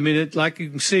hill. I mean, like you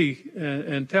can see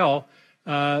and tell,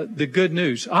 the good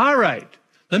news. All right,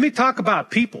 let me talk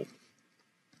about people.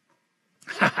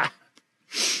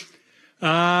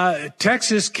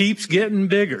 Texas keeps getting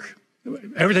bigger.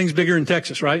 Everything's bigger in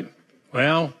Texas, right?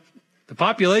 Well, the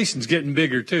population's getting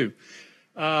bigger too.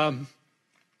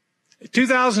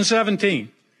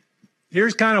 2017,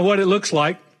 here's kind of what it looks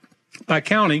like by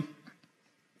county.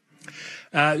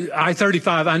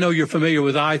 I-35, I know you're familiar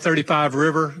with I-35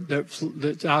 River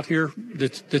that's out here,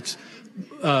 that's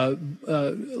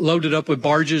loaded up with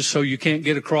barges so you can't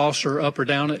get across or up or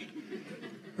down it,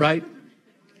 right?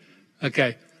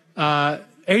 Okay.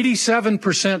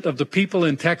 87% of the people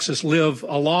in Texas live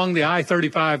along the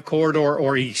I-35 corridor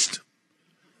or east.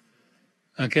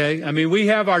 Okay. I mean, we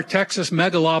have our Texas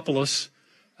megalopolis,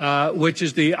 which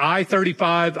is the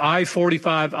I-35,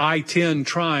 I-45, I-10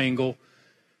 triangle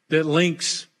that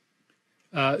links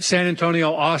San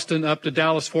Antonio, Austin, up to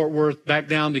Dallas, Fort Worth, back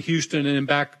down to Houston, and then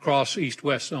back across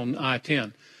east-west on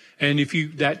I-10. And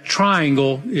that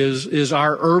triangle is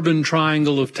our urban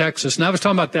triangle of Texas. And I was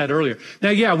talking about that earlier.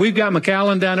 Now, yeah, we've got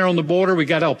McAllen down there on the border. We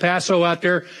got El Paso out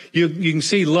there. You can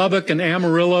see Lubbock and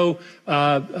Amarillo,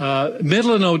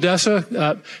 Midland,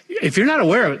 Odessa. If you're not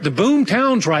aware of it, the boom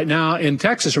towns right now in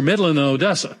Texas are Midland and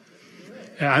Odessa.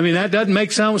 I mean, that doesn't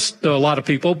make sense to a lot of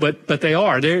people, but they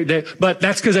are. But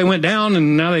that's because they went down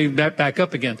and now they back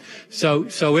up again. So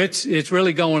it's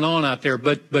really going on out there.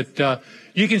 But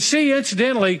you can see,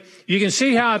 incidentally, you can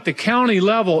see how at the county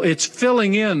level it's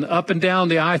filling in up and down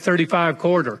the I-35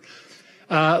 corridor.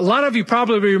 A lot of you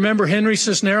probably remember Henry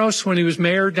Cisneros when he was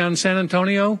mayor down in San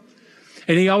Antonio.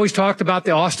 And he always talked about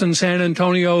the Austin-San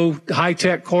Antonio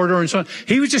high-tech corridor and so on.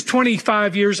 He was just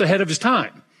 25 years ahead of his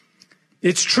time.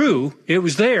 It's true. It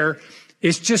was there.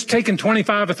 It's just taken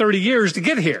 25 or 30 years to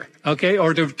get here, okay,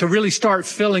 or to really start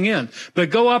filling in. But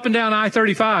go up and down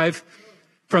I-35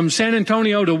 from San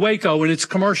Antonio to Waco, and it's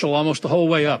commercial almost the whole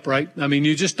way up, right? I mean,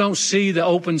 you just don't see the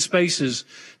open spaces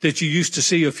that you used to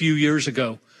see a few years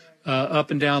ago up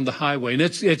and down the highway. And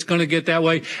it's going to get that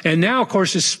way. And now, of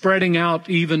course, it's spreading out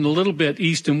even a little bit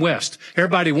east and west.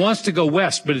 Everybody wants to go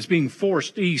west, but it's being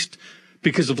forced east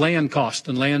because of land cost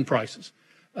and land prices.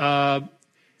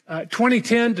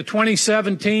 2010 to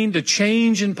 2017, the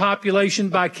change in population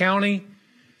by county.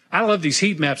 I love these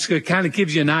heat maps because it kind of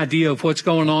gives you an idea of what's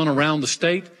going on around the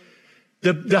state.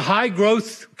 The high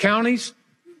growth counties,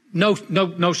 no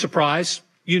surprise.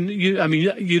 I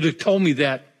mean, you'd have told me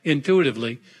that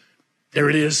intuitively. There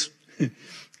it is,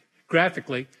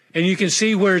 graphically. And you can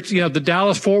see where it's, the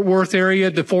Dallas-Fort Worth area,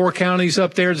 the 4 counties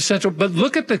up there, the central. But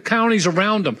look at the counties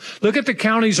around them. Look at the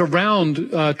counties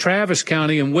around Travis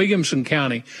County and Williamson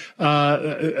County.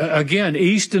 Again,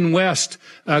 east and west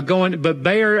going, but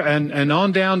Bayer and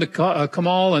on down to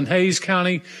Comal and Hayes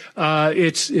County.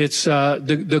 It's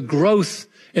the growth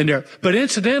in there. But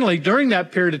incidentally, during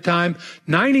that period of time,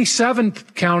 97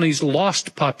 counties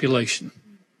lost population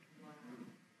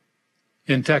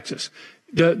in Texas.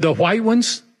 The white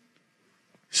ones.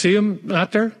 See them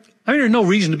out there? I mean, there's no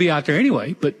reason to be out there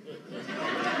anyway, but.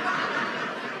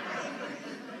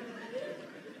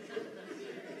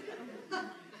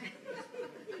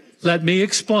 Let me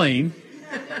explain.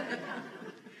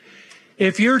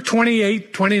 If you're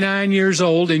 28, 29 years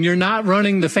old and you're not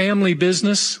running the family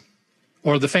business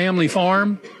or the family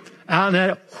farm,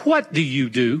 what do?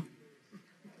 You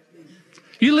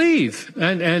leave.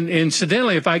 And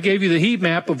incidentally, if I gave you the heat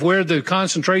map of where the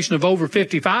concentration of over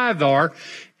 55 are,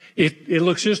 it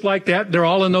looks just like that. They're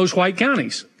all in those white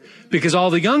counties because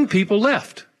all the young people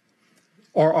left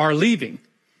or are leaving.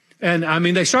 And I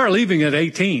mean, they start leaving at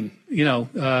 18,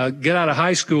 get out of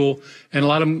high school, and a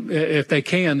lot of them, if they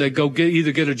can, they go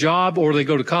either get a job or they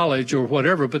go to college or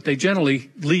whatever, but they generally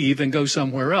leave and go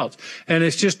somewhere else. And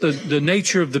it's just the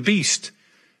nature of the beast.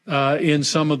 In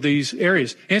some of these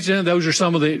areas. Incidentally, those are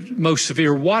some of the most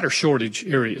severe water shortage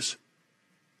areas.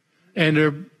 And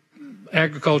their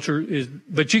agriculture is,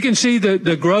 but you can see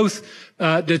the growth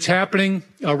that's happening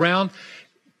around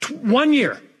 1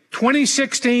 year,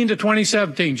 2016 to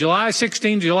 2017, July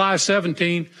 16 to July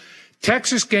 17,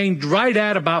 Texas gained right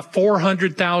at about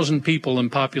 400,000 people in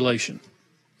population.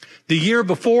 The year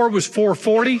before was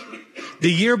 440.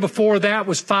 The year before that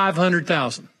was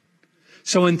 500,000.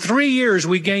 So in 3 years,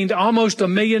 we gained almost 1.5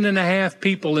 million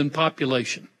people in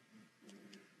population.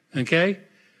 Okay?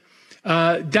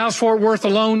 Dallas-Fort Worth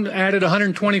alone added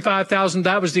 125,000.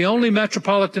 That was the only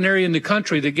metropolitan area in the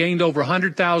country that gained over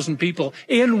 100,000 people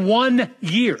in 1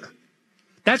 year.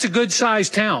 That's a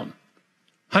good-sized town.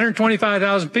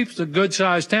 125,000 people is a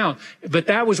good-sized town. But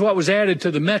that was what was added to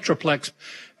the Metroplex.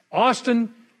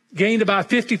 Austin gained about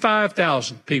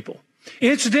 55,000 people.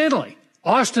 Incidentally,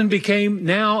 Austin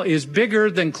is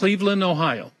bigger than Cleveland,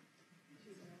 Ohio,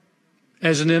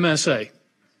 as an MSA.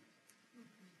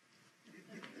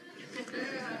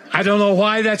 I don't know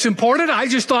why that's important. I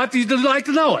just thought you'd like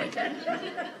to know it.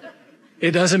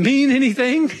 It doesn't mean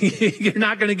anything. You're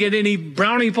not going to get any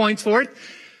brownie points for it.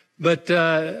 But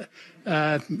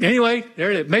anyway,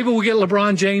 there it is. Maybe we'll get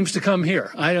LeBron James to come here.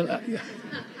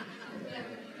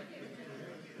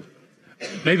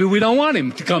 Maybe we don't want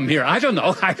him to come here. I don't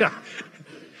know.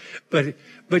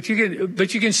 But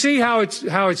you can see how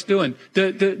it's doing.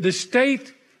 The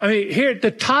state. I mean, here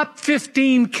the top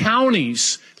 15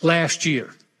 counties last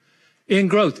year in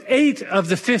growth. 8 of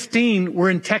the 15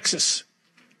 were in Texas.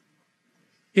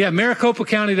 Yeah, Maricopa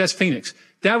County, that's Phoenix.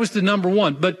 That was the number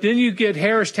one. But then you get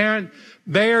Harris, Tarrant,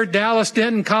 Bayard, Dallas,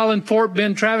 Denton, Collin, Fort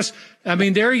Bend, Travis. I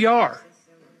mean, there you are.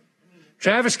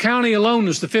 Travis County alone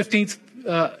was the 15th.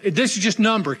 This is just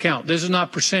number count. This is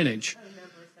not percentage.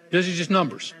 This is just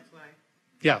numbers.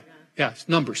 Yeah, it's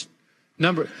numbers.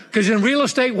 Because in real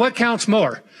estate, what counts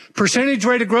more? Percentage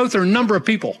rate of growth or number of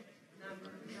people?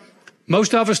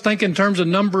 Most of us think in terms of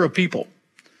number of people.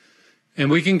 And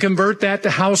we can convert that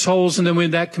to households, and then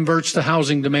that converts to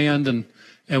housing demand, and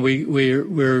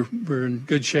we're in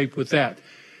good shape with that.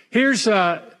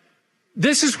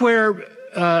 This is where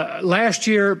last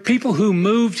year people who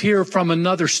moved here from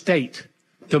another state,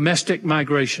 domestic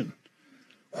migration,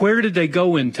 where did they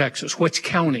go in Texas? Which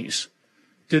counties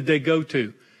did they go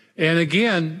to? And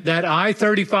again, that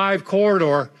I-35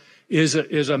 corridor is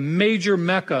a major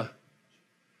mecca,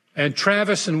 and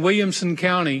Travis and Williamson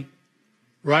County,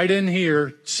 right in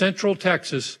here, central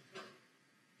Texas,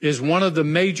 is one of the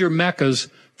major meccas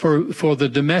for the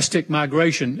domestic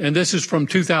migration. And this is from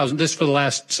 2000. This is for the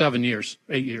last 8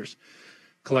 years,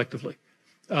 collectively.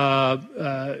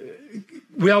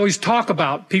 We always talk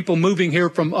about people moving here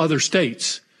from other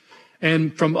states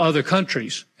and from other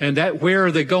countries. And that where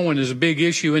are they going is a big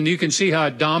issue. And you can see how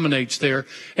it dominates there.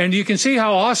 And you can see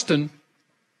how Austin,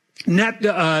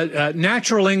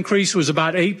 natural increase was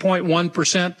about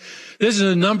 8.1%. This is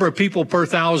a number of people per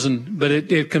thousand, but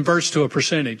it converts to a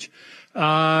percentage.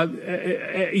 About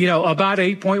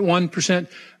 8.1%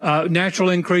 natural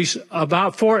increase.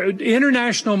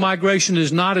 International migration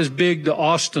is not as big to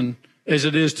Austin as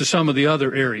it is to some of the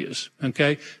other areas.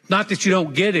 Okay, not that you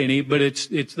don't get any, but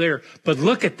it's there. But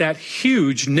look at that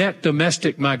huge net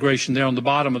domestic migration there on the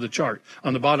bottom of the chart,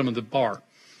 on the bottom of the bar,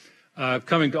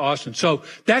 coming to Austin. So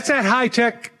that's that high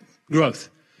tech growth.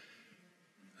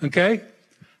 Okay.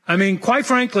 I mean, quite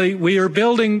frankly, we are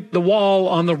building the wall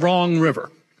on the wrong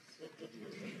river.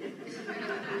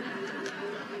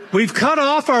 We've cut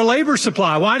off our labor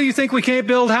supply. Why do you think we can't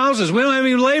build houses? We don't have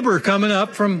any labor coming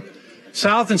up from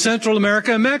South and Central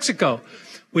America and Mexico.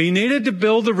 We needed to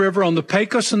build the river on the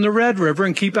Pecos and the Red River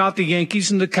and keep out the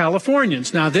Yankees and the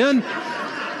Californians. Now then,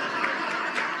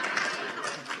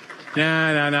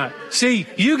 no. See,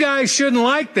 you guys shouldn't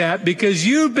like that because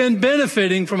you've been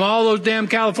benefiting from all those damn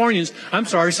Californians. I'm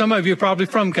sorry, some of you are probably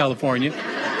from California.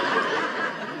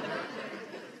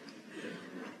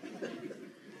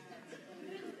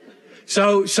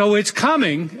 So it's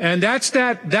coming, and that's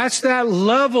that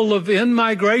level of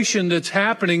in-migration that's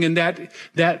happening, and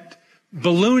that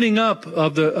ballooning up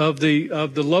of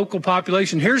the local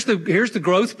population. Here's the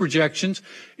growth projections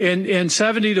in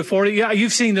 70 to 40. Yeah,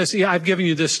 you've seen this. Yeah, I've given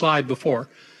you this slide before.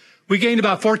 We gained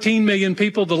about 14 million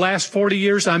people the last 40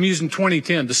 years. I'm using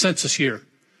 2010, the census year,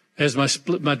 as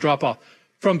my drop off.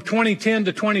 From 2010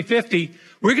 to 2050,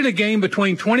 we're going to gain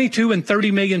between 22 and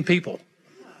 30 million people.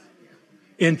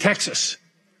 In Texas.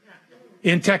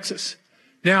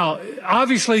 Now,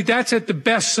 obviously, that's at the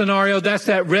best scenario. That's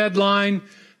that red line.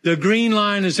 The green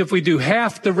line is if we do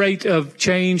half the rate of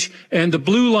change, and the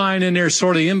blue line in there is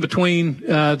sort of in between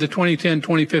the 2010,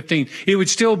 2015. It would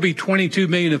still be 22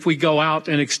 million if we go out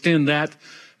and extend that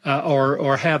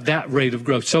or have that rate of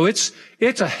growth. So it's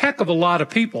a heck of a lot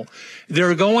of people.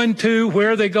 They're going to,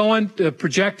 where are they going? The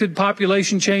projected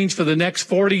population change for the next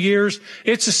 40 years.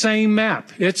 It's the same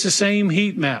map. It's the same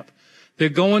heat map. They're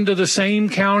going to the same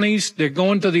counties. They're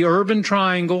going to the urban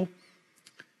triangle.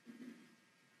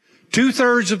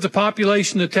 2/3 of the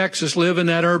population of Texas live in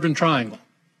that urban triangle.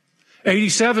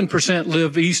 87%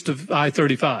 live east of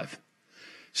I-35.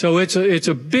 So it's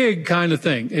a big kind of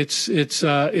thing. It's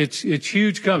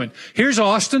huge coming. Here's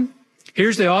Austin.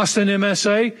 Here's the Austin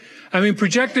MSA. I mean,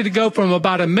 projected to go from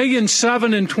about 1.7 million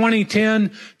in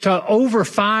 2010 to over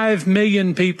 5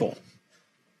 million people.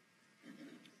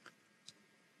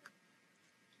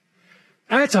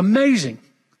 That's amazing.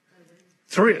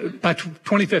 By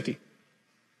 2050.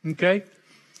 Okay?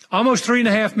 Almost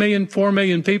 3.5 million, 4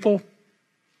 million people.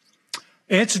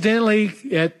 Incidentally,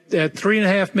 at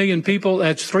 3.5 million people,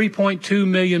 that's 3.2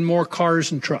 million more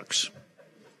cars and trucks.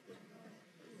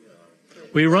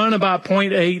 We run about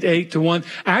 0.88 to 1.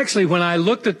 Actually, when I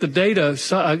looked at the data,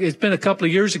 it's been a couple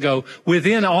of years ago,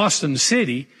 within Austin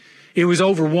City, it was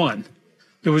over 1.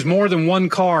 There was more than 1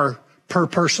 car per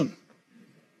person.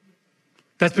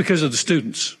 That's because of the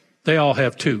students. They all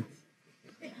have 2.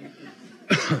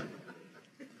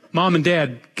 Mom and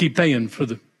Dad keep paying for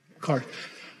the car.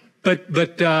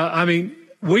 But I mean,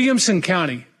 Williamson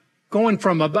County going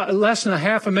from about less than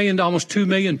 500,000 to almost 2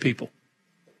 million people.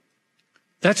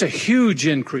 That's a huge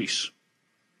increase.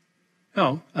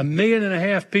 No, 1.5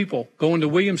 million people going to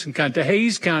Williamson County. To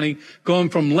Hayes County going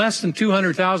from less than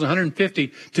 200,000,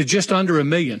 150 to just under 1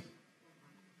 million.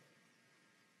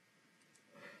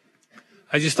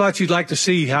 I just thought you'd like to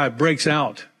see how it breaks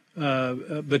out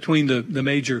between the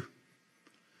major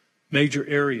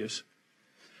areas.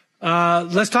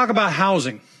 Let's talk about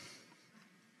housing.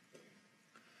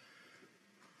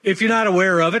 If you're not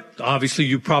aware of it, obviously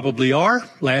you probably are.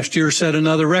 Last year set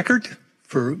another record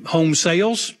for home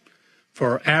sales,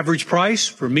 for average price,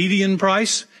 for median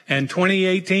price, and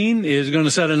 2018 is going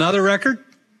to set another record.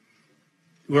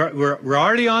 We're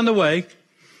already on the way,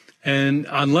 and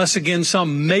unless again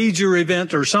some major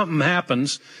event or something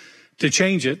happens to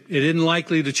change it, it isn't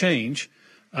likely to change.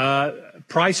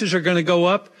 Prices are going to go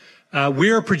up.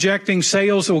 We're projecting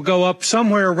sales will go up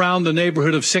somewhere around the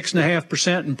neighborhood of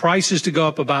 6.5% and prices to go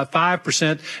up about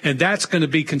 5%, and that's going to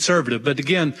be conservative. But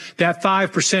again, that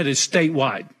 5% is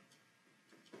statewide.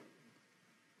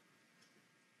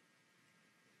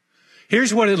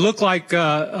 Here's what it looked like.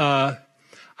 I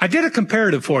did a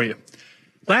comparative for you.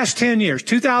 Last 10 years,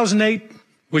 2008,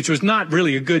 which was not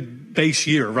really a good base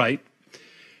year, right?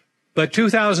 But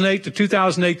 2008 to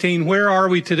 2018, where are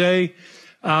we today?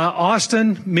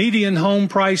 Austin median home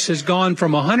price has gone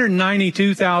from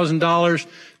 $192,000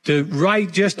 to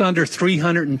right just under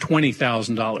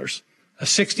 $320,000, a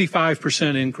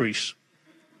 65% increase.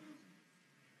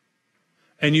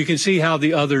 And you can see how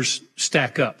the others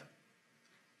stack up.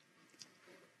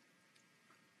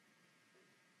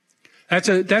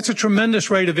 That's a tremendous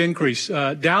rate of increase.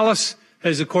 Dallas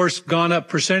has, of course, gone up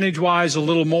percentage-wise a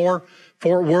little more.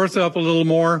 Fort Worth up a little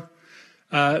more.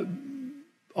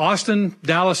 Austin,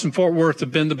 Dallas, and Fort Worth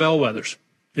have been the bellwethers.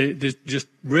 They're just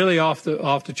really off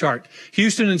the chart.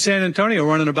 Houston and San Antonio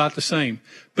running about the same.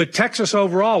 But Texas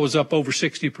overall was up over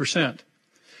 60%.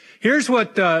 Here's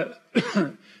what the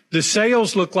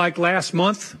sales looked like last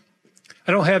month.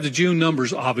 I don't have the June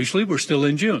numbers, obviously. We're still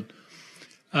in June.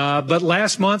 But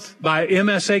last month by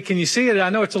MSA, can you see it? I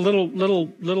know it's a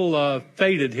little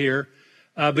faded here.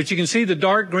 But you can see the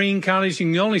dark green counties.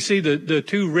 You can only see the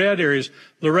 2 red areas,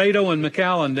 Laredo and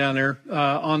McAllen down there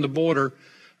on the border.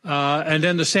 And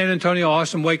then the San Antonio,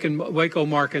 Austin, Waco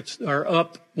markets are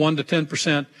up 1 to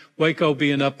 10%, Waco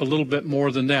being up a little bit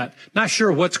more than that. Not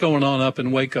sure what's going on up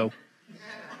in Waco.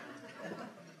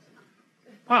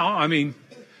 Well, I mean,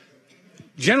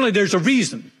 generally there's a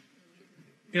reason,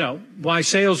 why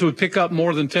sales would pick up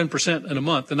more than 10% in a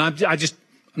month. And I'm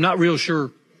not real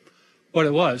sure what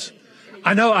it was.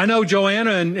 I know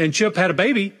Joanna and Chip had a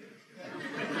baby.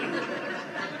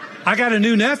 I got a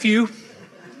new nephew.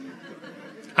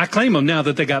 I claim them now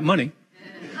that they got money.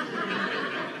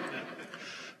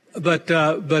 But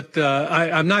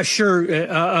I'm not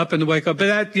sure up in the Waco.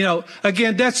 But that,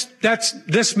 again, that's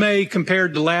this May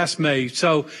compared to last May.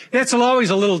 So that's always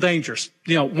a little dangerous.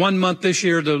 1 month this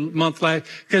year, the month last,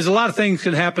 because a lot of things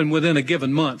can happen within a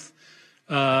given month.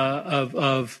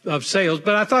 Of sales,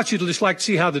 but I thought you'd just like to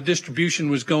see how the distribution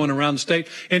was going around the state.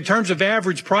 In terms of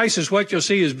average prices, what you'll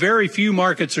see is very few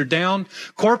markets are down.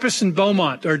 Corpus and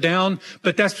Beaumont are down,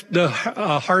 but that's the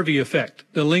Harvey effect,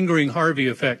 the lingering Harvey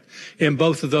effect in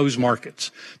both of those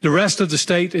markets. The rest of the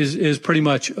state is pretty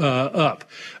much up.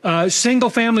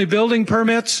 Single-family building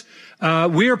permits.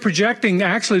 We are projecting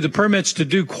actually the permits to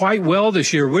do quite well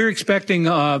this year. We're expecting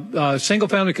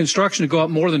single-family construction to go up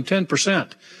more than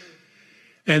 10%.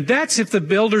 And that's if the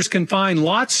builders can find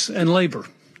lots and labor.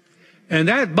 And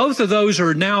that both of those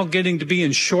are now getting to be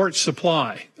in short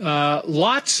supply.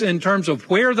 Lots in terms of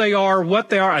where they are, what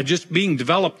they are just being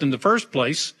developed in the first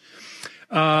place,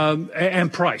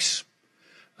 and price.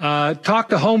 Talk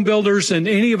to home builders in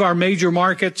any of our major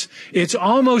markets. It's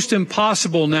almost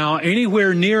impossible now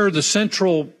anywhere near the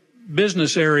central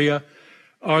business area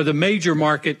or the major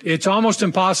market. It's almost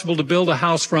impossible to build a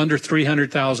house for under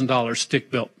 $300,000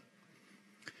 stick built.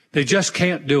 They just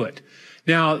can't do it.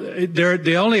 Now,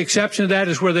 the only exception to that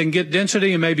is where they can get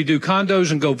density and maybe do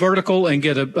condos and go vertical and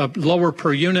get a lower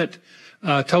per unit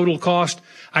total cost.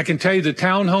 I can tell you the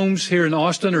townhomes here in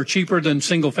Austin are cheaper than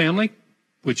single family,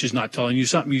 which is not telling you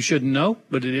something you shouldn't know,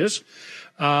 but it is.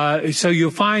 So you'll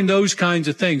find those kinds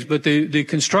of things. But the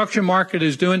construction market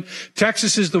is doing.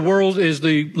 Texas is the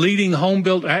leading home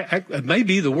build. It may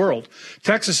be the world.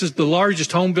 Texas is the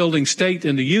largest home building state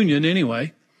in the union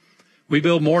anyway. We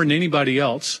build more than anybody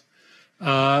else.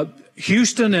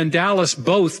 Houston and Dallas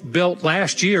both built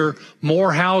last year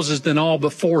more houses than all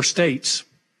but 4 states.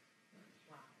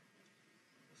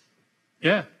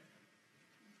 Yeah.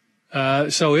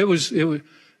 So it was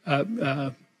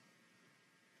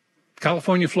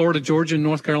California, Florida, Georgia, and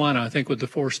North Carolina, I think, with the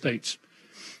 4 states.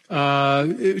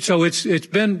 So it's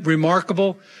been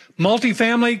remarkable.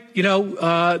 Multifamily,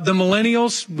 the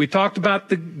millennials, we talked about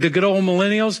the good old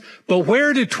millennials, but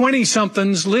where do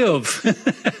 20-somethings live?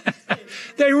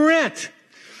 They rent.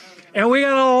 And we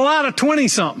got a lot of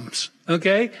 20-somethings,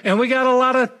 okay? And we got a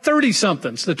lot of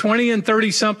 30-somethings. The 20 and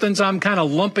 30-somethings, I'm kind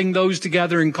of lumping those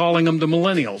together and calling them the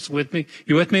millennials. With me?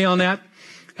 You with me on that?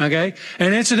 Okay?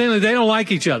 And incidentally, they don't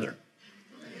like each other.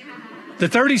 The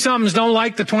 30-somethings don't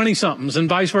like the 20-somethings and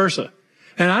vice versa.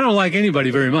 And I don't like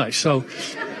anybody very much. So you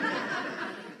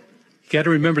got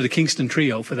to remember the Kingston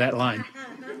Trio for that line.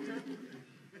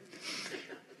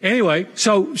 Anyway,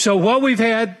 so what we've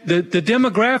had, the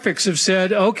demographics have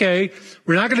said, okay,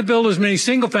 we're not going to build as many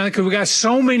single family because we got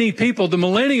so many people. The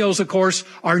millennials, of course,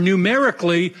 are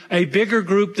numerically a bigger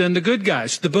group than the good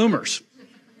guys, the boomers.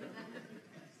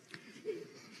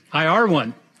 I are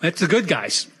one. That's the good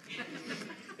guys.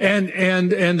 And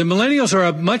the millennials are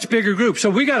a much bigger group.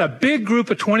 So we got a big group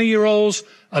of 20-year-olds,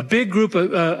 a big group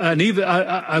of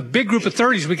a big group of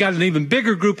 30s. We got an even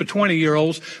bigger group of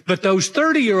 20-year-olds. But those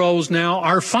 30-year-olds now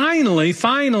are finally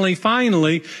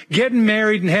getting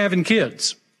married and having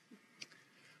kids.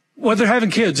 Well, they're having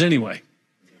kids anyway.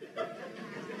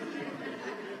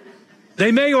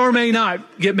 They may or may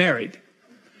not get married.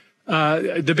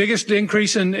 The biggest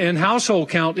increase in household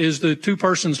count is the 2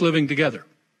 persons living together.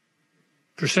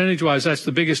 Percentage-wise, that's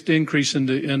the biggest increase in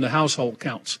the household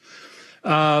counts.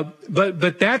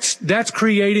 But that's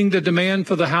creating the demand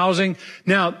for the housing.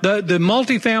 Now, the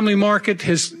multifamily market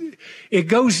it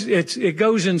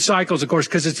goes in cycles, of course,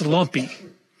 because it's lumpy.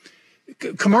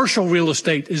 Commercial real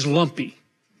estate is lumpy.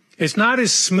 It's not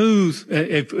as smooth,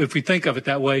 if we think of it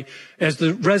that way, as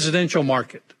the residential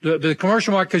market. The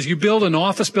commercial market, because you build an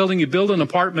office building, you build an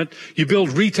apartment, you build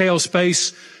retail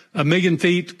space, 1 million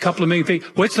feet, a couple of million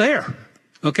feet. Well, it's there.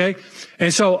 Okay.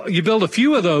 And so you build a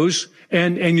few of those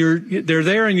and they're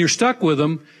there and you're stuck with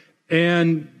them,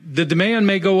 and the demand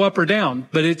may go up or down,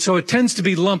 but so it tends to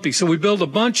be lumpy. So we build a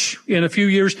bunch in a few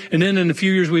years, and then in a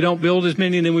few years we don't build as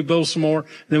many, and then we build some more,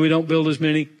 and then we don't build as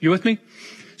many. You with me?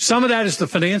 Some of that is the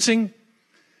financing.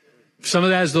 Some of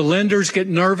that is the lenders get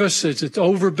nervous. It's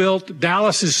overbuilt.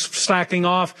 Dallas is slacking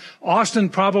off. Austin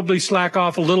probably slack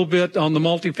off a little bit on the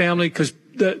multifamily because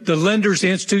the lenders, the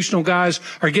institutional guys,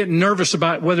 are getting nervous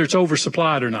about whether it's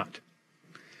oversupplied or not.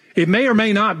 It may or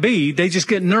may not be. They just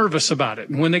get nervous about it.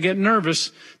 And when they get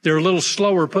nervous, they're a little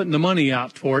slower putting the money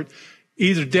out for it,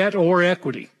 either debt or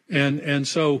equity. And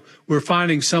so we're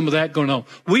finding some of that going on.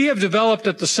 We have developed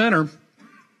at the center,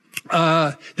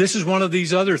 this is one of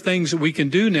these other things that we can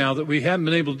do now that we haven't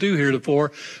been able to do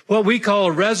heretofore, what we call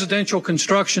a residential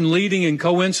construction leading and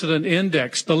coincident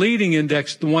index. The leading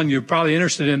index, the one you're probably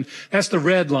interested in, that's the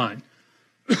red line.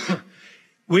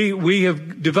 We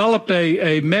have developed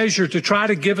a measure to try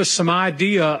to give us some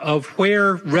idea of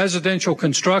where residential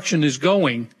construction is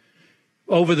going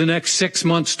over the next 6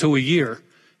 months to a year.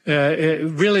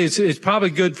 It's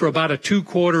probably good for about a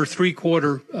 2-quarter,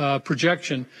 3-quarter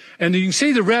projection. And you can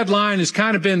see the red line has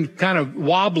kind of been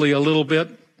wobbly a little bit.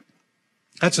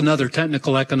 That's another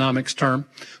technical economics term,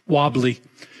 wobbly.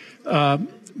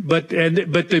 But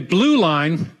the blue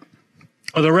line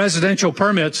are the residential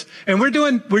permits, and we're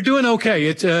doing okay.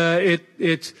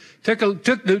 It took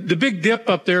the big dip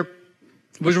up there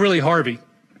was really Harvey.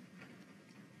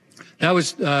 That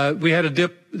was we had a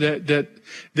dip that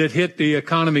hit the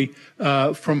economy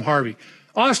from Harvey.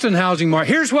 Austin housing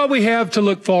market. Here's what we have to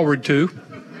look forward to.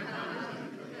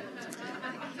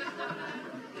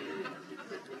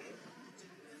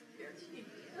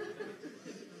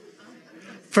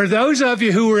 For those of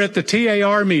you who were at the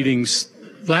TAR meetings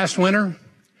last winter,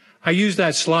 I used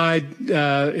that slide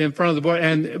in front of the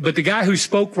board, but the guy who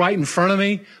spoke right in front of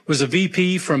me was a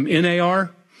VP from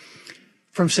NAR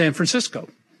from San Francisco.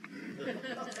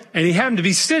 And he happened to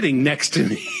be sitting next to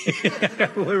me.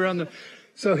 We were on the,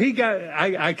 so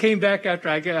I came back after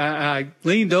I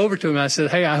leaned over to him. I said,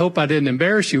 hey, I hope I didn't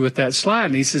embarrass you with that slide.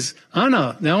 And he says, oh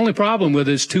no, the only problem with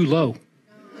it is too low.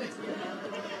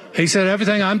 He said,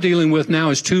 everything I'm dealing with now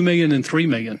is 2 million and 3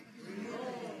 million.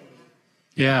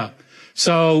 Yeah.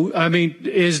 So, I mean,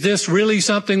 is this really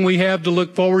something we have to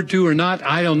look forward to or not?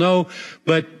 I don't know.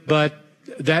 But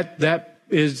that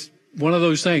is one of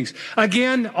those things.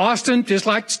 Again, Austin, just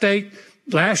like the state,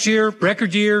 last year,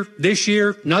 record year, this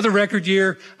year, another record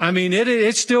year. I mean,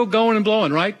 it's still going and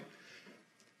blowing, right?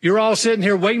 You're all sitting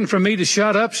here waiting for me to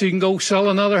shut up so you can go sell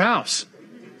another house.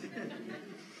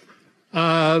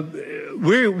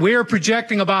 We're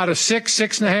projecting about a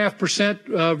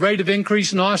 6.5% rate of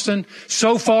increase in Austin.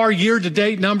 So far,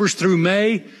 year-to-date numbers through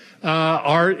May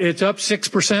it's up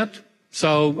 6%.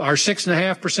 So our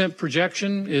 6.5%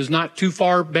 projection is not too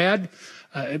far bad.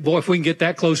 Boy, if we can get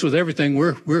that close with everything,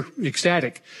 we're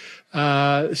ecstatic.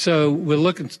 So we're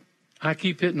looking. I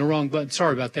keep hitting the wrong button.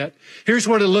 Sorry about that. Here's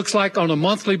what it looks like on a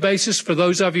monthly basis for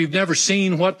those of you who've never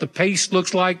seen what the pace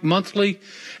looks like monthly.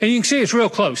 And you can see it's real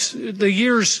close.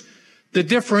 The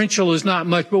differential is not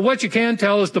much. But what you can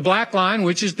tell is the black line,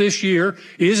 which is this year,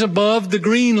 is above the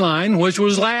green line, which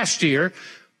was last year,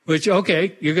 which,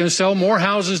 okay, you're going to sell more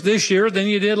houses this year than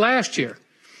you did last year.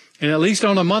 And at least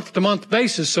on a month-to-month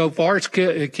basis so far,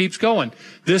 it keeps going.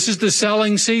 This is the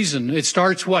selling season. It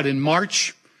starts, in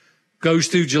March? Goes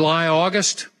through July,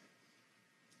 August.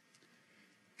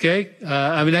 Okay,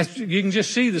 I mean you can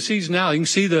just see the seasonality. You can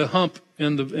see the hump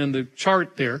in the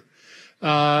chart there,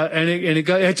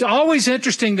 it's always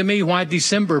interesting to me why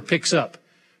December picks up,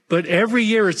 but every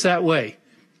year it's that way.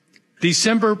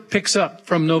 December picks up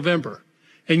from November,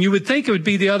 and you would think it would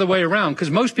be the other way around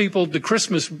because most people the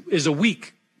Christmas is a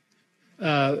week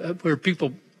where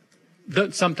people.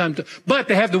 Sometimes, but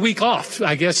they have the week off,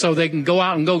 I guess, so they can go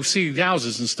out and go see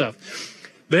houses and stuff.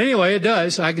 But anyway, it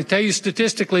does. I can tell you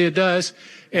statistically it does,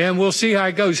 and we'll see how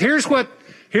it goes. Here's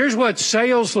what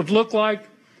sales would look like.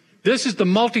 This is the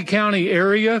multi-county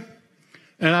area,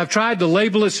 and I've tried to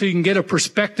label it so you can get a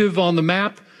perspective on the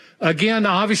map. Again,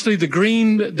 obviously the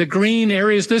green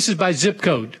areas. This is by zip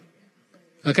code.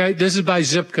 Okay, this is by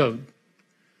zip code.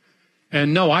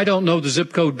 And no, I don't know the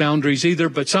zip code boundaries either,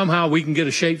 but somehow we can get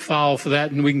a shape file for that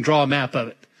and we can draw a map of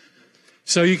it.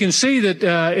 So you can see that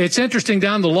it's interesting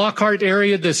down the Lockhart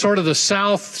area, the sort of the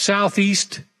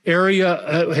southeast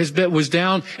area was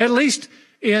down, at least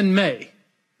in May,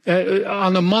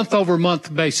 on a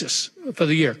month-over-month basis for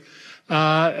the year.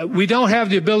 We don't have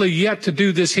the ability yet to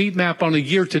do this heat map on a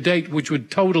year-to-date, which would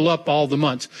total up all the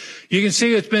months. You can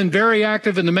see it's been very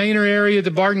active in the Manor area, the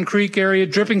Barton Creek area,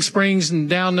 Dripping Springs, and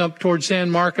down up towards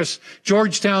San Marcos.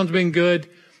 Georgetown's been good,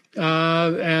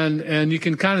 and you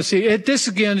can kind of see it. This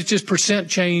again is just percent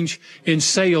change in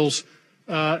sales.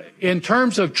 In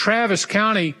terms of Travis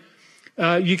County,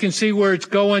 you can see where it's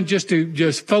going. Just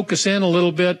to focus in a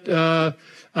little bit.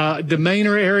 The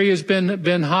Manor area has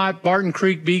been hot. Barton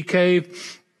Creek, Bee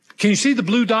Cave. Can you see the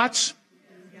blue dots?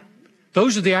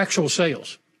 Those are the actual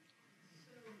sales.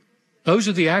 Those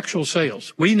are the actual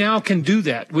sales. We now can do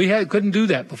that. We couldn't do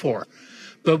that before.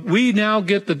 But we now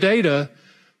get the data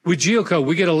with geocode.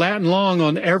 We get a Latin long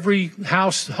on every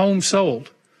home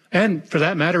sold. And for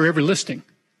that matter, every listing.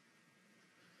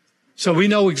 So we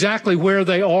know exactly where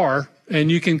they are. And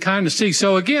you can kind of see.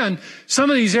 So again, some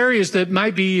of these areas that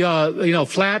might be,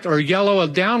 flat or yellow or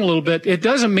down a little bit, it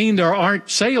doesn't mean there aren't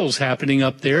sales happening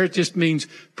up there. It just means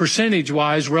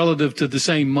percentage-wise relative to the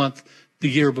same month the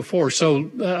year before.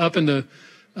 So up in the,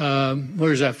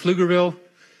 where is that, Pflugerville?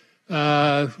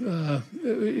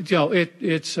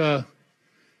 It's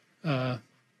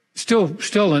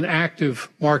still an active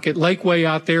market. Lakeway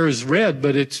out there is red,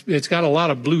 but it's got a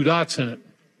lot of blue dots in it.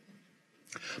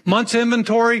 Months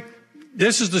inventory.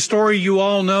 This is the story you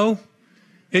all know.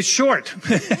 It's short.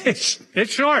 It's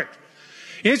short.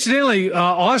 Incidentally,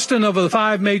 Austin, of the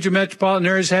 5 major metropolitan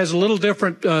areas, has a little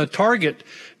different target.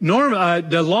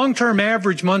 The long-term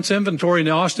average months inventory in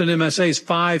the Austin MSA is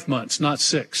 5 months, not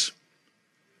 6.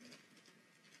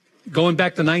 Going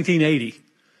back to 1980.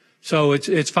 So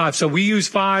it's 5. So we use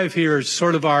 5 here as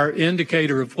sort of our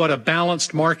indicator of what a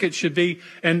balanced market should be.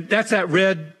 And that's that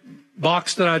red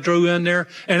box that I drew in there,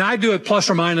 and I do it plus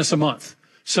or minus a month.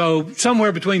 So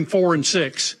somewhere between 4 and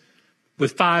 6,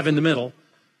 with 5 in the middle,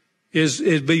 is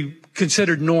be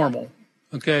considered normal.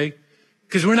 Okay,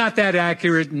 because we're not that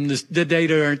accurate, and the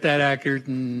data aren't that accurate,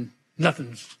 and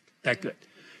nothing's that good.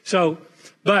 So,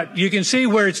 but you can see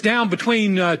where it's down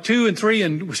between 2 and 3,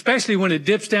 and especially when it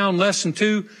dips down less than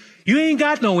 2, you ain't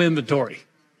got no inventory.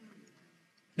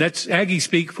 That's Aggie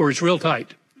speak for it's real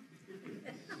tight.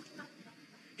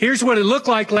 Here's what it looked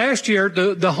like last year.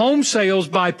 The home sales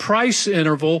by price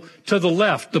interval to the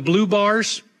left, the blue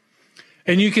bars.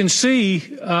 And you can see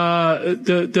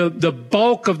the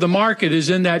bulk of the market is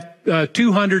in that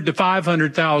 200 to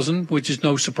 500,000, which is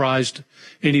no surprise to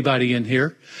anybody in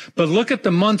here. But look at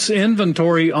the month's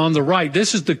inventory on the right.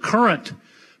 This is the current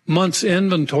month's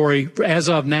inventory as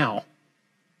of now.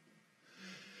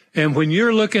 And when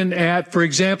you're looking at, for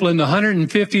example, in the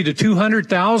 150 to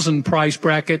 200,000 price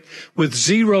bracket with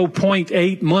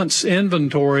 0.8 months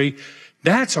inventory,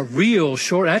 that's a real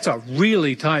short, that's a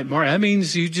really tight market. That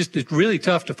means it's really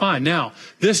tough to find. Now,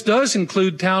 this does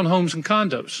include townhomes and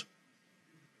condos.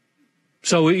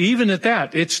 So even at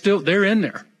that, it's still, they're in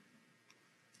there.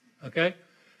 Okay?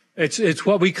 It's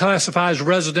what we classify as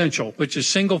residential, which is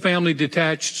single family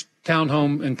detached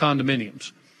townhome and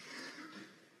condominiums.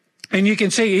 And you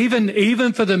can see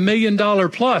even for the $1 million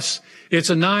plus, it's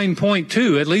a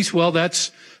 9.2. At least, well,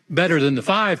 that's better than the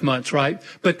 5 months, right?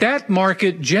 But that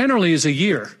market generally is a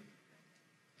year.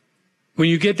 When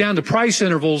you get down to price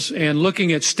intervals and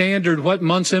looking at standard what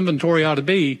month's inventory ought to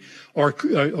be,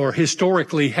 or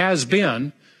historically has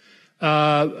been,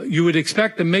 you would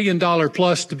expect the $1 million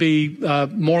plus to be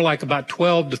more like about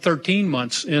 12 to 13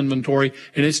 months inventory,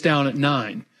 and it's down at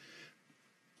 9.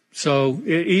 So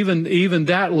even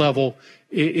that level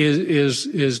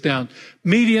is down.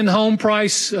 Median home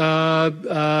price,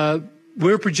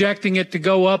 we're projecting it to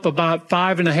go up about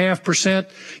 5.5%.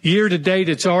 Year to date,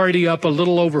 it's already up a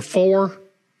little over 4.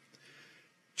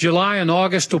 July and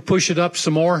August will push it up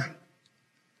some more.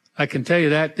 I can tell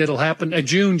you that it'll happen.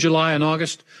 June, July, and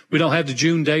August. We don't have the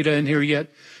June data in here yet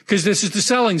because this is the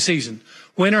selling season.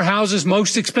 When are houses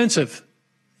most expensive?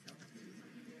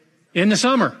 In the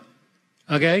summer.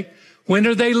 Okay. When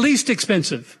are they least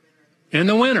expensive? In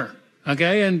the winter.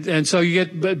 Okay. And so you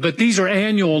get, but these are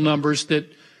annual numbers that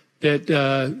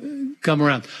come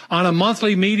around. On a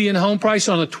monthly median home price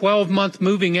on a 12-month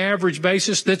moving average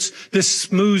basis, this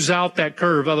smooths out that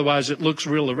curve. Otherwise it looks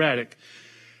real erratic.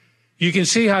 You can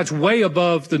see how it's way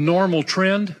above the normal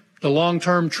trend, the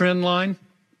long-term trend line.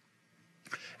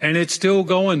 And it's still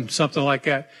going something like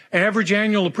that. Average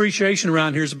annual appreciation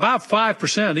around here is about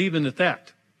 5%, even at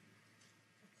that.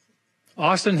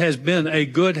 Austin has been a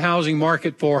good housing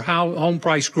market for home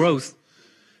price growth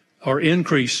or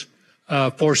increase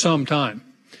for some time.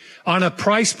 On a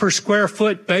price per square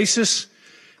foot basis,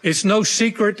 it's no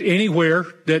secret anywhere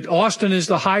that Austin is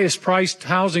the highest priced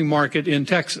housing market in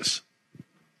Texas.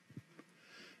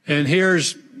 And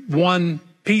here's one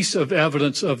piece of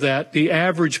evidence of that. The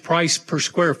average price per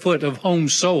square foot of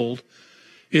homes sold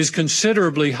is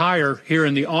considerably higher here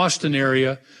in the Austin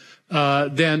area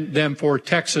than for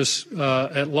Texas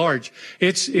at large.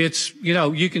 It's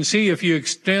you can see if you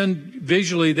extend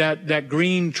visually that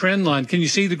green trend line. Can you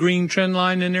see the green trend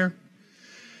line in there?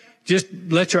 Just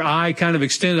let your eye kind of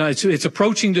extend. It's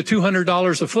approaching to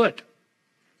 $200 a foot.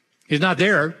 It's not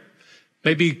there.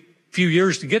 Maybe a few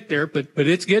years to get there, but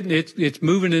it's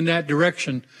moving in that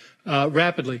direction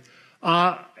rapidly.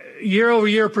 Year over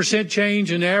year percent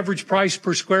change in average price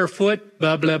per square foot,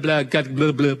 blah, blah, blah. Got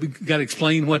to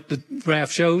explain what the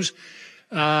graph shows.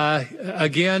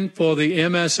 Again, for the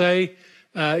MSA,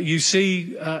 you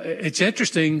see, it's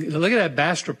interesting. Look at that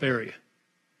Bastrop area.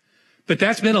 But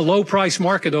that's been a low price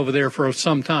market over there for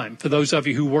some time. For those of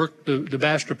you who work the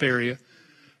Bastrop area,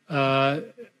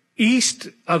 east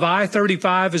of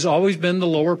I-35 has always been the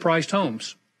lower priced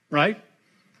homes, right?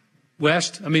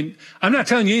 West. I mean, I'm not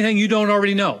telling you anything you don't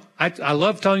already know. I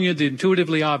love telling you the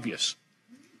intuitively obvious.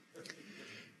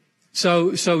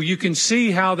 So you can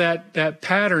see how that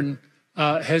pattern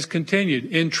has continued.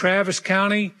 In Travis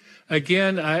County,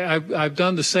 again, I've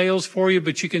done the sales for you,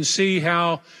 but you can see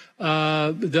how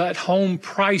that home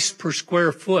price per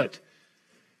square foot,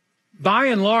 by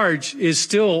and large, is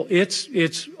still it's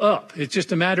up. It's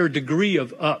just a matter of degree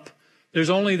of up. There's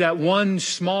only that one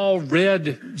small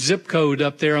red zip code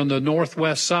up there on the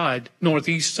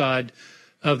northeast side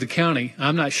of the county.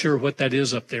 I'm not sure what that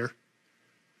is up there.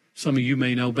 Some of you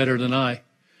may know better than I.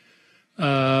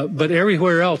 But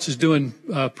everywhere else is doing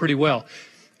pretty well.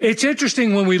 It's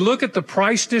interesting when we look at the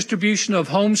price distribution of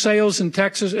home sales in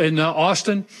Texas, in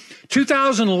Austin.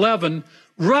 2011,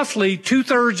 roughly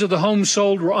 2/3 of the homes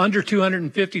sold were under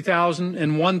 $250,000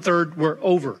 and 1/3 were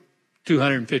over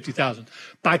 $250,000.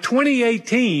 By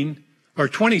 2018, or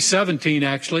 2017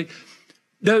 actually,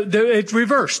 It's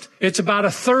reversed. It's about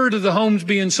a third of the homes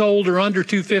being sold are under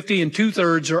 250 and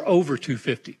 2/3 are over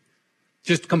 250.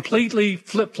 Just completely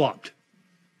flip-flopped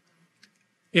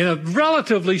in a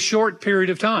relatively short period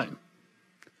of time.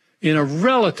 In a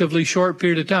relatively short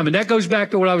period of time. And that goes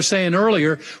back to what I was saying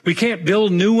earlier. We can't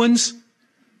build new ones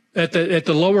at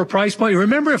the lower price point.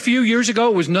 Remember a few years ago,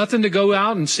 it was nothing to go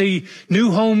out and see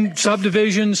new home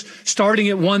subdivisions starting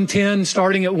at 110,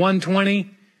 starting at 120.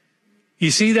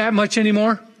 You see that much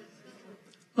anymore?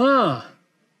 They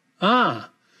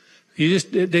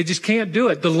just can't do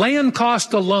it. The land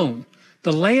cost alone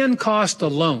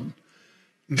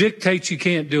dictates you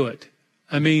can't do it.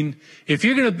 I mean, if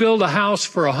you're going to build a house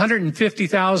for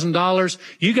 $150,000,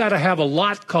 you got to have a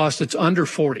lot cost that's under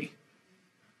 40.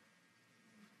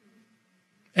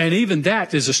 And even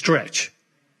that is a stretch.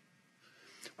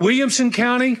 Williamson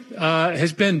County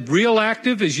has been real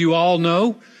active, as you all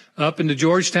know, up in the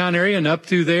Georgetown area and up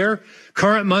through there.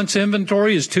 Current month's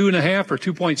inventory is 2.5 or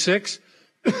 2.6.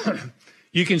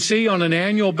 You can see on an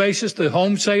annual basis the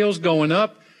home sales going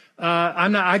up.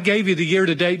 I gave you the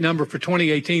year-to-date number for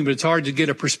 2018, but it's hard to get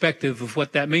a perspective of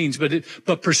what that means.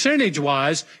 But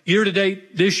percentage-wise,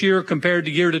 year-to-date this year compared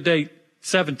to year-to-date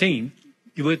 17,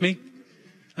 you with me?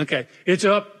 Okay, it's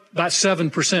up about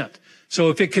 7%. So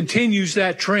if it continues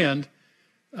that trend,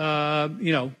 it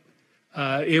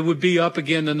would be up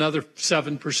again another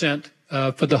 7%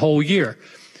 for the whole year.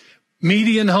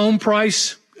 Median home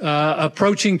price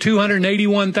approaching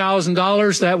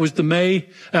 $281,000. That was the May.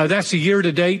 That's the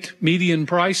year-to-date median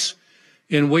price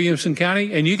in Williamson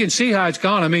County, and you can see how it's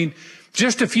gone. I mean,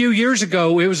 just a few years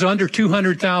ago, it was under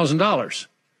 $200,000,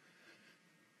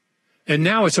 and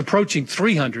now it's approaching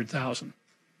 $300,000.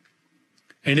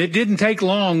 And it didn't take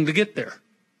long to get there.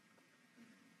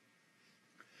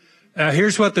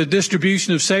 Here's what the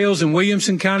distribution of sales in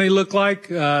Williamson County looked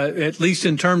like, at least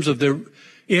in terms of the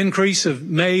increase of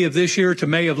May of this year to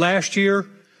May of last year.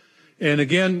 And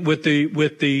again, with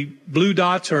the blue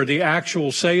dots are the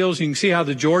actual sales. You can see how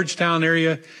the Georgetown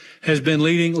area has been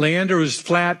leading. Leander was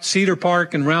flat, Cedar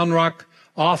Park and Round Rock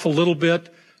off a little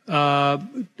bit,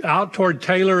 out toward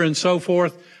Taylor and so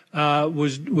forth.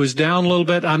 Was down a little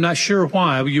bit. I'm not sure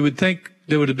why. You would think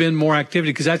there would have been more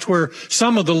activity because that's where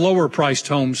some of the lower priced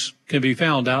homes can be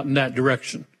found, out in that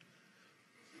direction.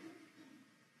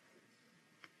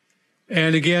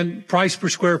 And again, price per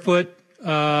square foot,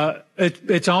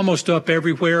 it's almost up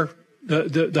everywhere.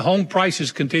 The home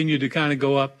prices continue to kind of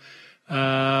go up.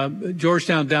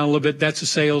 Georgetown down a little bit. That's a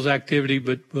sales activity,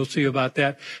 but we'll see about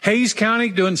that. Hays County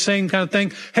doing the same kind of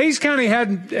thing. Hays County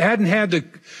hadn't had the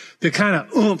kind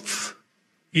of oomph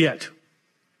yet.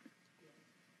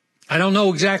 I don't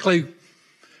know exactly.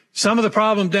 Some of the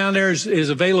problem down there is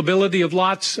availability of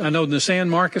lots. I know in the San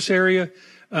Marcos area,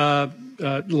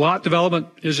 lot development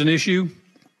is an issue.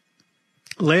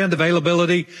 Land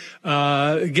availability,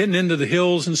 getting into the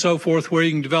hills and so forth where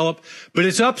you can develop. But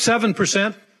it's up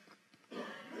 7%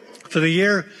 for the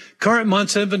year. Current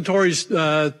month's inventory is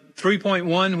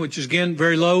 3.1, which is, again,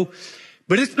 very low.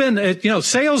 But it's been,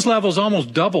 sales levels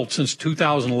almost doubled since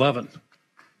 2011.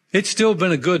 It's still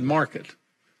been a good market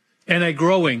and a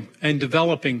growing and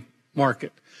developing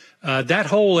market. That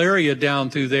whole area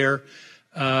down through there,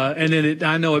 and then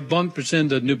I know it bumps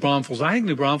into New Braunfels. I think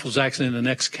New Braunfels is actually in the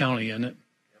next county, isn't it?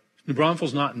 New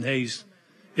Braunfels not in Hays.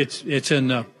 It's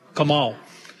in Kamal.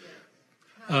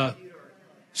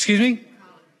 Excuse me?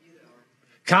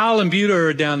 Kyle and Buda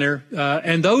are down there.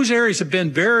 And those areas have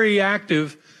been very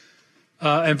active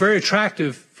and very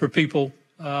attractive for people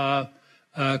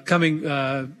coming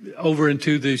over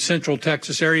into the central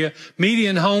Texas area.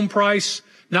 Median home price,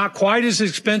 not quite as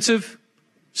expensive.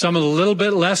 Some of the little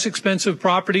bit less expensive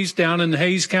properties down in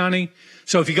Hays County.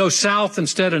 So if you go south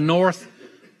instead of north,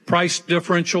 price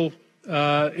differential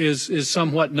is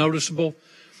somewhat noticeable.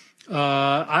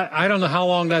 I don't know how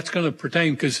long that's going to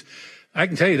pertain, because I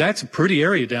can tell you that's a pretty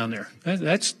area down there.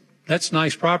 That's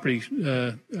nice property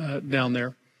down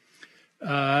there.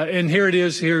 And here it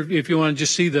is here, if you want to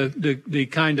just see the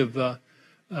kind of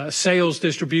sales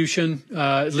distribution,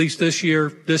 at least this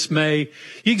year, this May.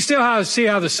 You can still see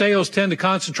how the sales tend to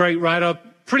concentrate right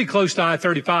up pretty close to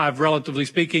I-35, relatively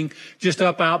speaking, just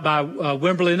up out by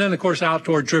Wimberley. And then, of course, out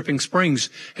toward Dripping Springs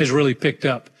has really picked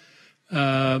up.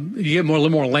 You get a little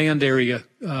more land area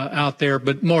out there,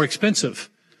 but more expensive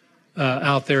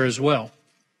out there as well.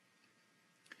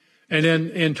 And then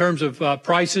in terms of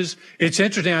prices, it's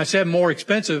interesting. I said more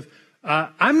expensive.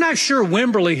 I'm not sure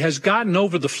Wimberley has gotten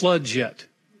over the floods yet.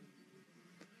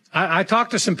 I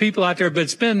talked to some people out there, but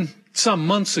it's been some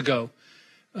months ago.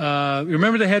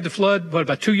 Remember they had the flood,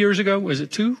 about 2 years ago? Was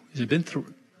it 2? Has it been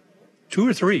 2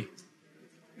 or 3?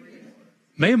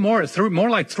 maybe more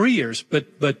like 3 years, but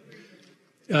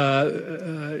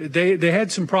they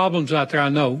had some problems out there, I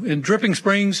know. And Dripping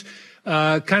Springs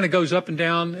kind of goes up and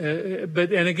down,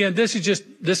 and again, this is just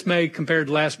this May compared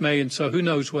to last May, and so who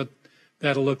knows what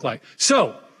that'll look like.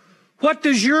 So, what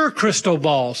does your crystal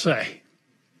ball say?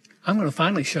 I'm going to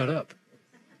finally shut up.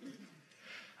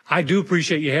 I do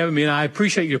appreciate you having me, and I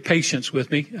appreciate your patience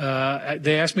with me.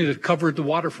 They asked me to cover the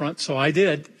waterfront, so I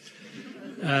did.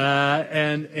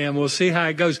 And we'll see how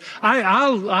it goes.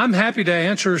 I'm happy to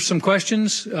answer some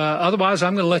questions. Otherwise,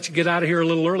 I'm going to let you get out of here a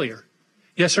little earlier.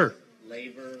 Yes, sir.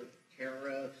 Labor,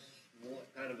 tariffs, what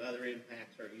kind of other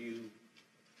impacts are you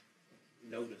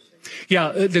noticing?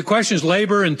 Yeah, the question is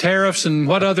labor and tariffs and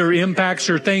what other impacts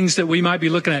or things that we might be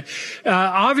looking at.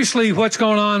 Obviously, what's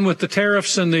going on with the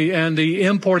tariffs and the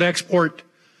import-export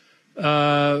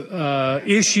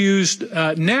issues,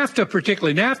 NAFTA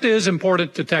particularly. NAFTA is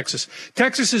important to Texas.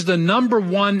 Texas is the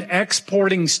 #1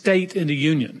 exporting state in the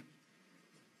union.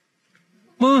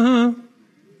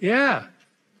 Yeah.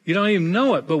 You don't even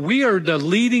know it, but we are the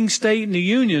leading state in the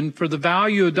union for the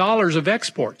value of dollars of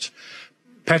exports.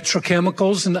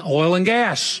 Petrochemicals and oil and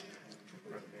gas.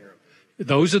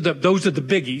 Those are the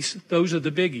biggies. Those are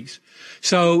the biggies.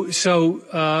 So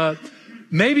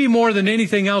maybe more than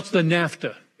anything else, the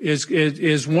NAFTA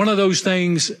is one of those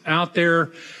things out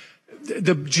there.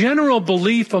 The general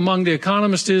belief among the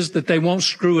economists is that they won't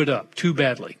screw it up too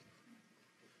badly.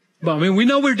 But I mean, we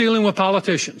know we're dealing with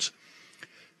politicians.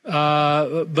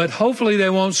 But hopefully they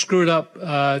won't screw it up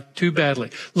too badly.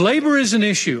 Labor is an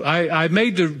issue. I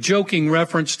made the joking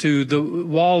reference to the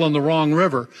wall on the wrong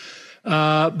river,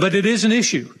 but it is an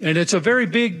issue, and it's a very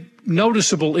big,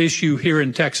 noticeable issue here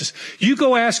in Texas. You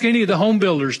go ask any of the home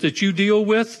builders that you deal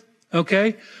with,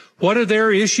 okay, what are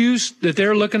their issues that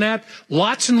they're looking at?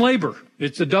 Lots and labor.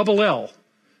 It's a double L.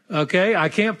 Okay, I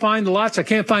can't find the lots. I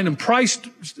can't find them priced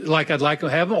like I'd like to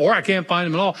have them, or I can't find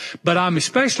them at all. But I'm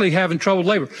especially having trouble with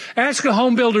labor. Ask a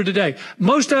home builder today.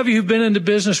 Most of you who've been in the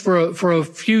business for a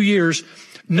few years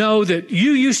know that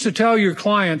you used to tell your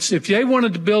clients if they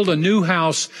wanted to build a new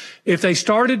house, if they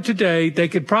started today, they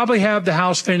could probably have the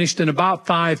house finished in about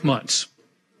 5 months.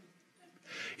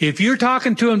 If you're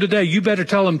talking to them today, you better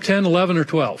tell them 10, 11, or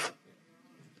 12.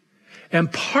 And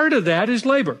part of that is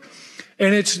labor.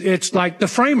 And it's like the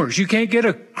framers. You can't get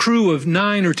a crew of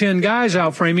 9 or 10 guys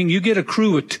out framing. You get a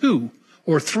crew of 2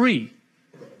 or 3.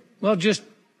 Well, just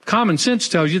common sense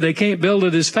tells you they can't build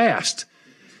it as fast.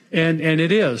 And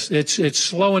it is. It's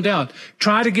slowing down.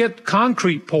 Try to get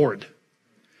concrete poured.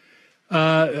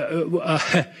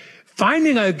 Finding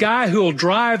a guy who will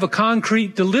drive a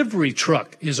concrete delivery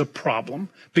truck is a problem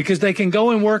because they can go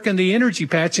and work in the energy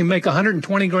patch and make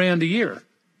 $120,000 a year,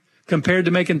 compared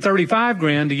to making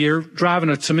 $35,000 a year driving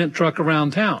a cement truck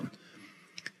around town.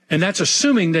 And that's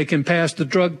assuming they can pass the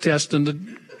drug test and the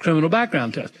criminal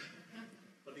background test.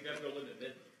 But they got to go live in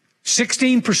Midland.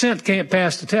 16% can't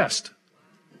pass the test.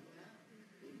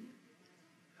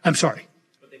 I'm sorry.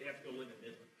 But they'd have to go live in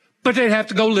Midland. But they'd have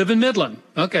to go live in Midland.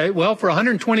 Okay, well, for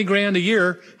 $120,000 a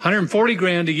year,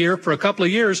 $140,000 a year for a couple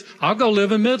of years, I'll go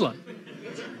live in Midland.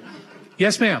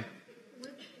 Yes, ma'am.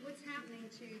 What's happening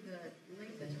to the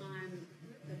length of time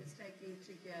that it's taking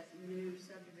to get new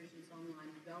subdivisions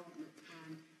online, development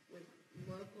time, with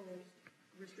local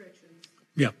restrictions,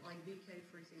 like VK,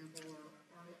 for example,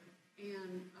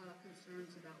 and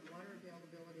concerns about water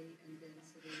availability and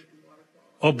density and water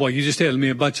quality? Oh, boy, you just handed me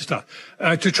a bunch of stuff.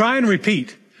 To try and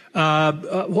repeat,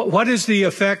 what is the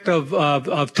effect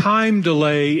of time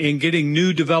delay in getting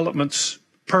new developments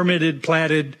permitted,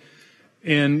 platted,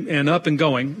 and up and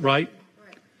going, right?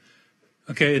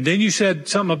 Okay, and then you said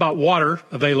something about water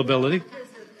availability.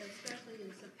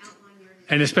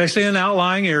 Especially in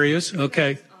outlying areas,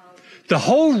 okay. The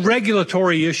whole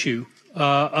regulatory issue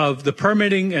of the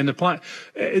permitting and the plan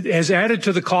has added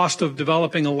to the cost of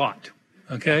developing a lot,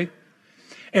 okay?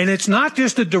 And it's not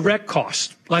just a direct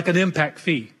cost, like an impact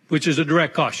fee, which is a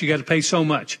direct cost. You got to pay so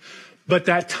much. But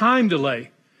that time delay,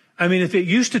 I mean, if it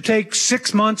used to take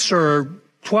 6 months or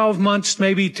 12 months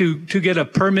maybe to get a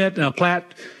permit and a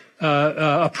plat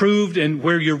approved and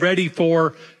where you're ready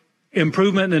for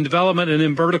improvement and development and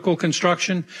in vertical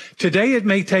construction, today it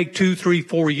may take 2, 3,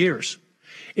 4 years.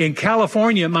 In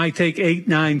California, it might take 8,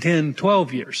 9, 10,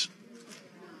 12 years.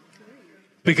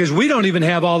 Because we don't even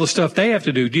have all the stuff they have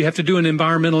to do. Do you have to do an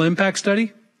environmental impact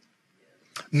study?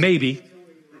 Maybe.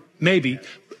 Maybe.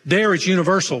 There it's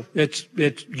universal. It's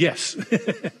yes.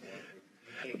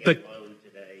 But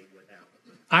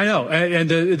I know,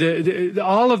 and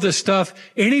all of this stuff,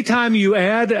 anytime you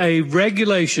add a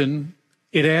regulation,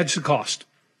 it adds the cost.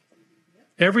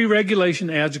 Every regulation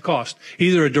adds a cost,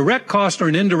 either a direct cost or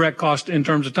an indirect cost in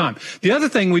terms of time. The other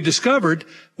thing we discovered,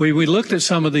 we looked at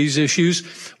some of these issues,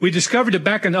 we discovered that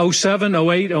back in 07,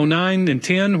 08, 09, and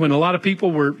 10, when a lot of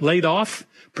people were laid off,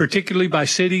 particularly by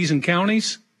cities and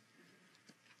counties,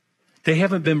 they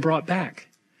haven't been brought back.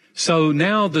 So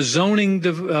now the zoning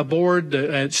board,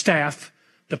 the staff,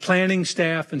 the planning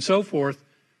staff, and so forth,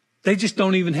 they just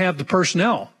don't even have the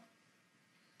personnel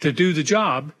to do the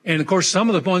job. And of course, some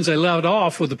of the ones they let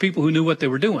off were the people who knew what they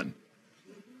were doing.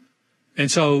 And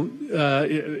so,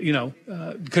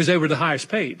 because they were the highest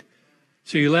paid.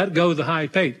 So you let go of the high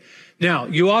paid. Now,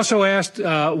 you also asked,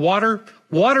 water.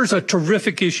 Water's a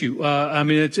terrific issue.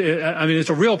 It's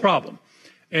a real problem.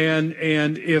 And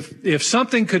if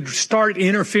something could start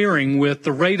interfering with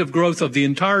the rate of growth of the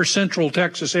entire central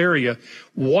Texas area,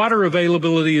 water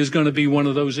availability is going to be one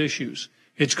of those issues.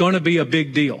 It's going to be a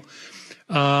big deal.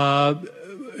 And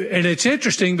it's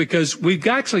interesting because we've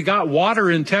actually got water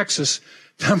in Texas.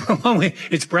 Number one,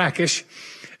 it's brackish.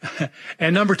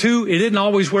 And number two, it isn't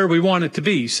always where we want it to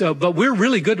be. But we're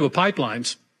really good with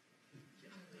pipelines.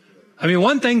 I mean,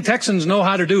 one thing Texans know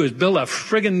how to do is build a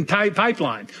friggin' tight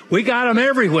pipeline. We got them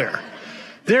everywhere.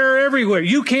 They're everywhere.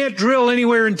 You can't drill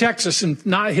anywhere in Texas and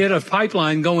not hit a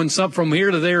pipeline going from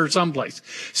here to there or someplace.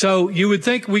 So you would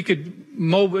think we could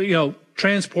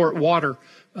transport water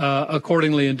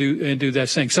accordingly and do that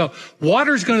thing. So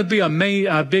water's going to be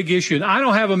a big issue. And I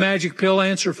don't have a magic pill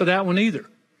answer for that one either.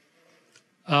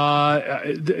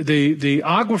 The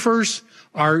aquifers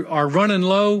are running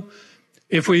low.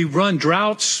 If we run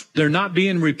droughts, they're not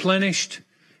being replenished,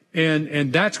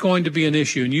 and that's going to be an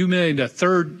issue. And you made a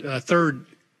third,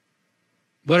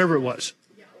 whatever it was.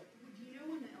 Yeah. Do you know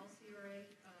when the LCRA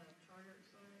charter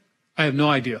expires? I have no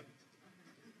idea.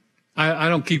 I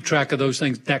don't keep track of those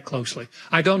things that closely.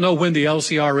 I don't know when the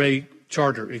LCRA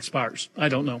charter expires. I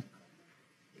don't know.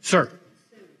 Sir.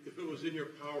 If it was in your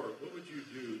power, what would you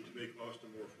do to make Austin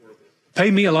more affordable?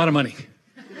 Pay me a lot of money.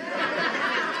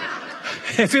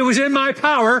 If it was in my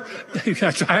power,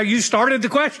 that's how you started the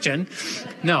question.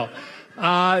 No.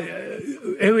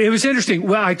 It was interesting.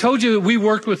 Well, I told you that we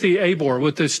worked with the ABoR,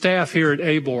 with the staff here at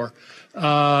ABoR,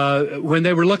 when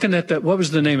they were looking at what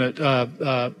was the name of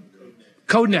it?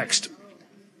 Code Next.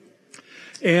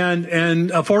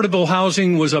 And affordable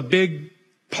housing was a big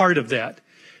part of that.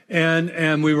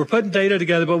 And we were putting data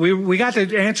together, but we got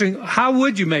to answering, how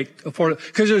would you make affordable?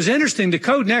 Because it was interesting, the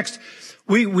Code Next,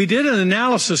 we did an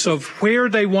analysis of where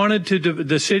they wanted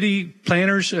the city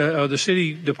planners, or the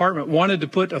city department wanted to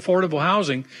put affordable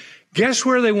housing. Guess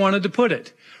where they wanted to put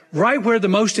it? Right where the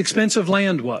most expensive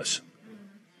land was.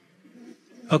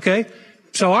 Okay?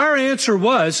 So our answer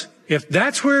was, if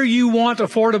that's where you want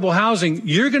affordable housing,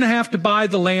 you're going to have to buy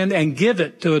the land and give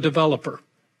it to a developer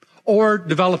or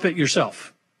develop it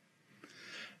yourself.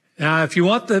 Now, if you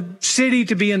want the city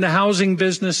to be in the housing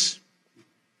business,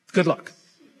 good luck.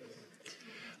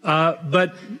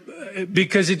 But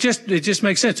because it just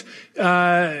makes sense.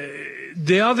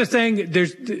 The other thing,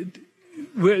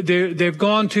 they've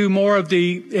gone to more of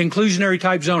the inclusionary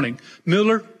type zoning.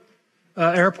 Mueller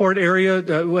Airport area,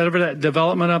 whatever that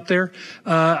development up there,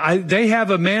 they have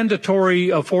a mandatory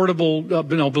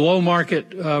affordable, below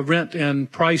market rent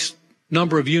and price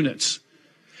number of units,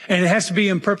 and it has to be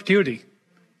in perpetuity.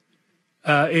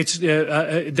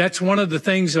 That's one of the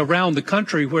things around the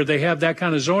country where they have that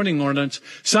kind of zoning ordinance.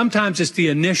 Sometimes it's the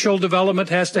initial development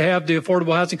has to have the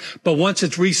affordable housing, but once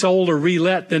it's resold or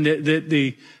relet, then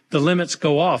the limits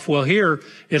go off. Well, here,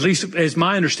 at least as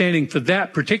my understanding for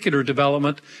that particular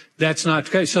development, that's not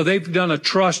the case. So they've done a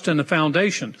trust and a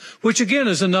foundation, which again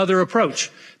is another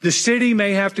approach. The city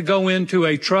may have to go into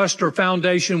a trust or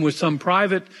foundation with some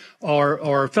private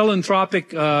or philanthropic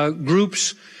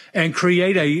groups and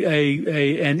create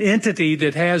an entity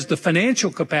that has the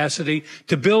financial capacity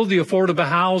to build the affordable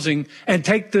housing and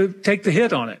take the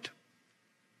hit on it.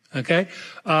 Okay.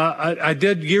 I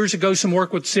did years ago some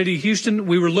work with the city of Houston.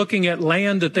 We were looking at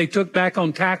land that they took back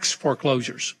on tax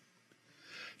foreclosures.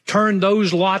 Turn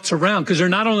those lots around because they're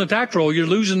not on the tax roll. You're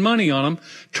losing money on them.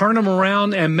 Turn them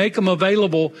around and make them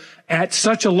available at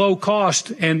such a low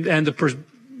cost. And the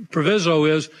proviso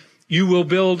is you will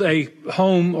build a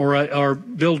home or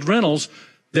build rentals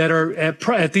that are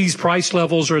at these price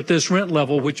levels or at this rent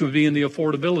level, which would be in the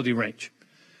affordability range.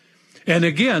 And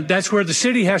again, that's where the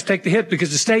city has to take the hit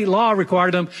because the state law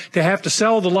required them to have to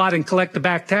sell the lot and collect the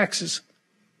back taxes.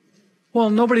 Well,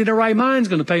 nobody in their right mind is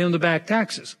going to pay them the back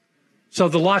taxes. So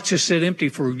the lots just sit empty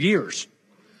for years.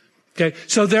 Okay.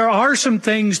 So there are some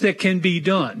things that can be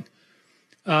done.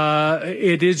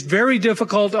 It is very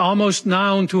difficult, almost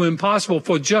now to impossible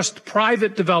for just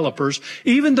private developers,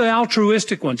 even the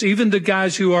altruistic ones, even the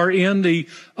guys who are in the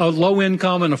low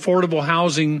income and affordable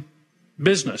housing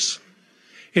business.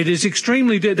 It is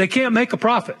extremely, they can't make a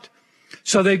profit.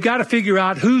 So they've got to figure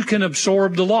out who can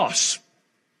absorb the loss.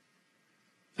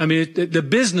 I mean, the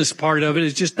business part of it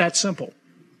is just that simple.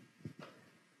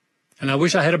 And I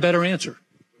wish I had a better answer.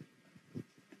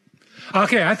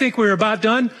 Okay, I think we're about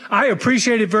done. I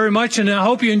appreciate it very much, and I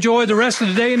hope you enjoy the rest of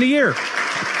the day and the year.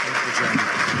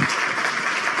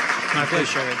 I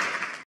appreciate it.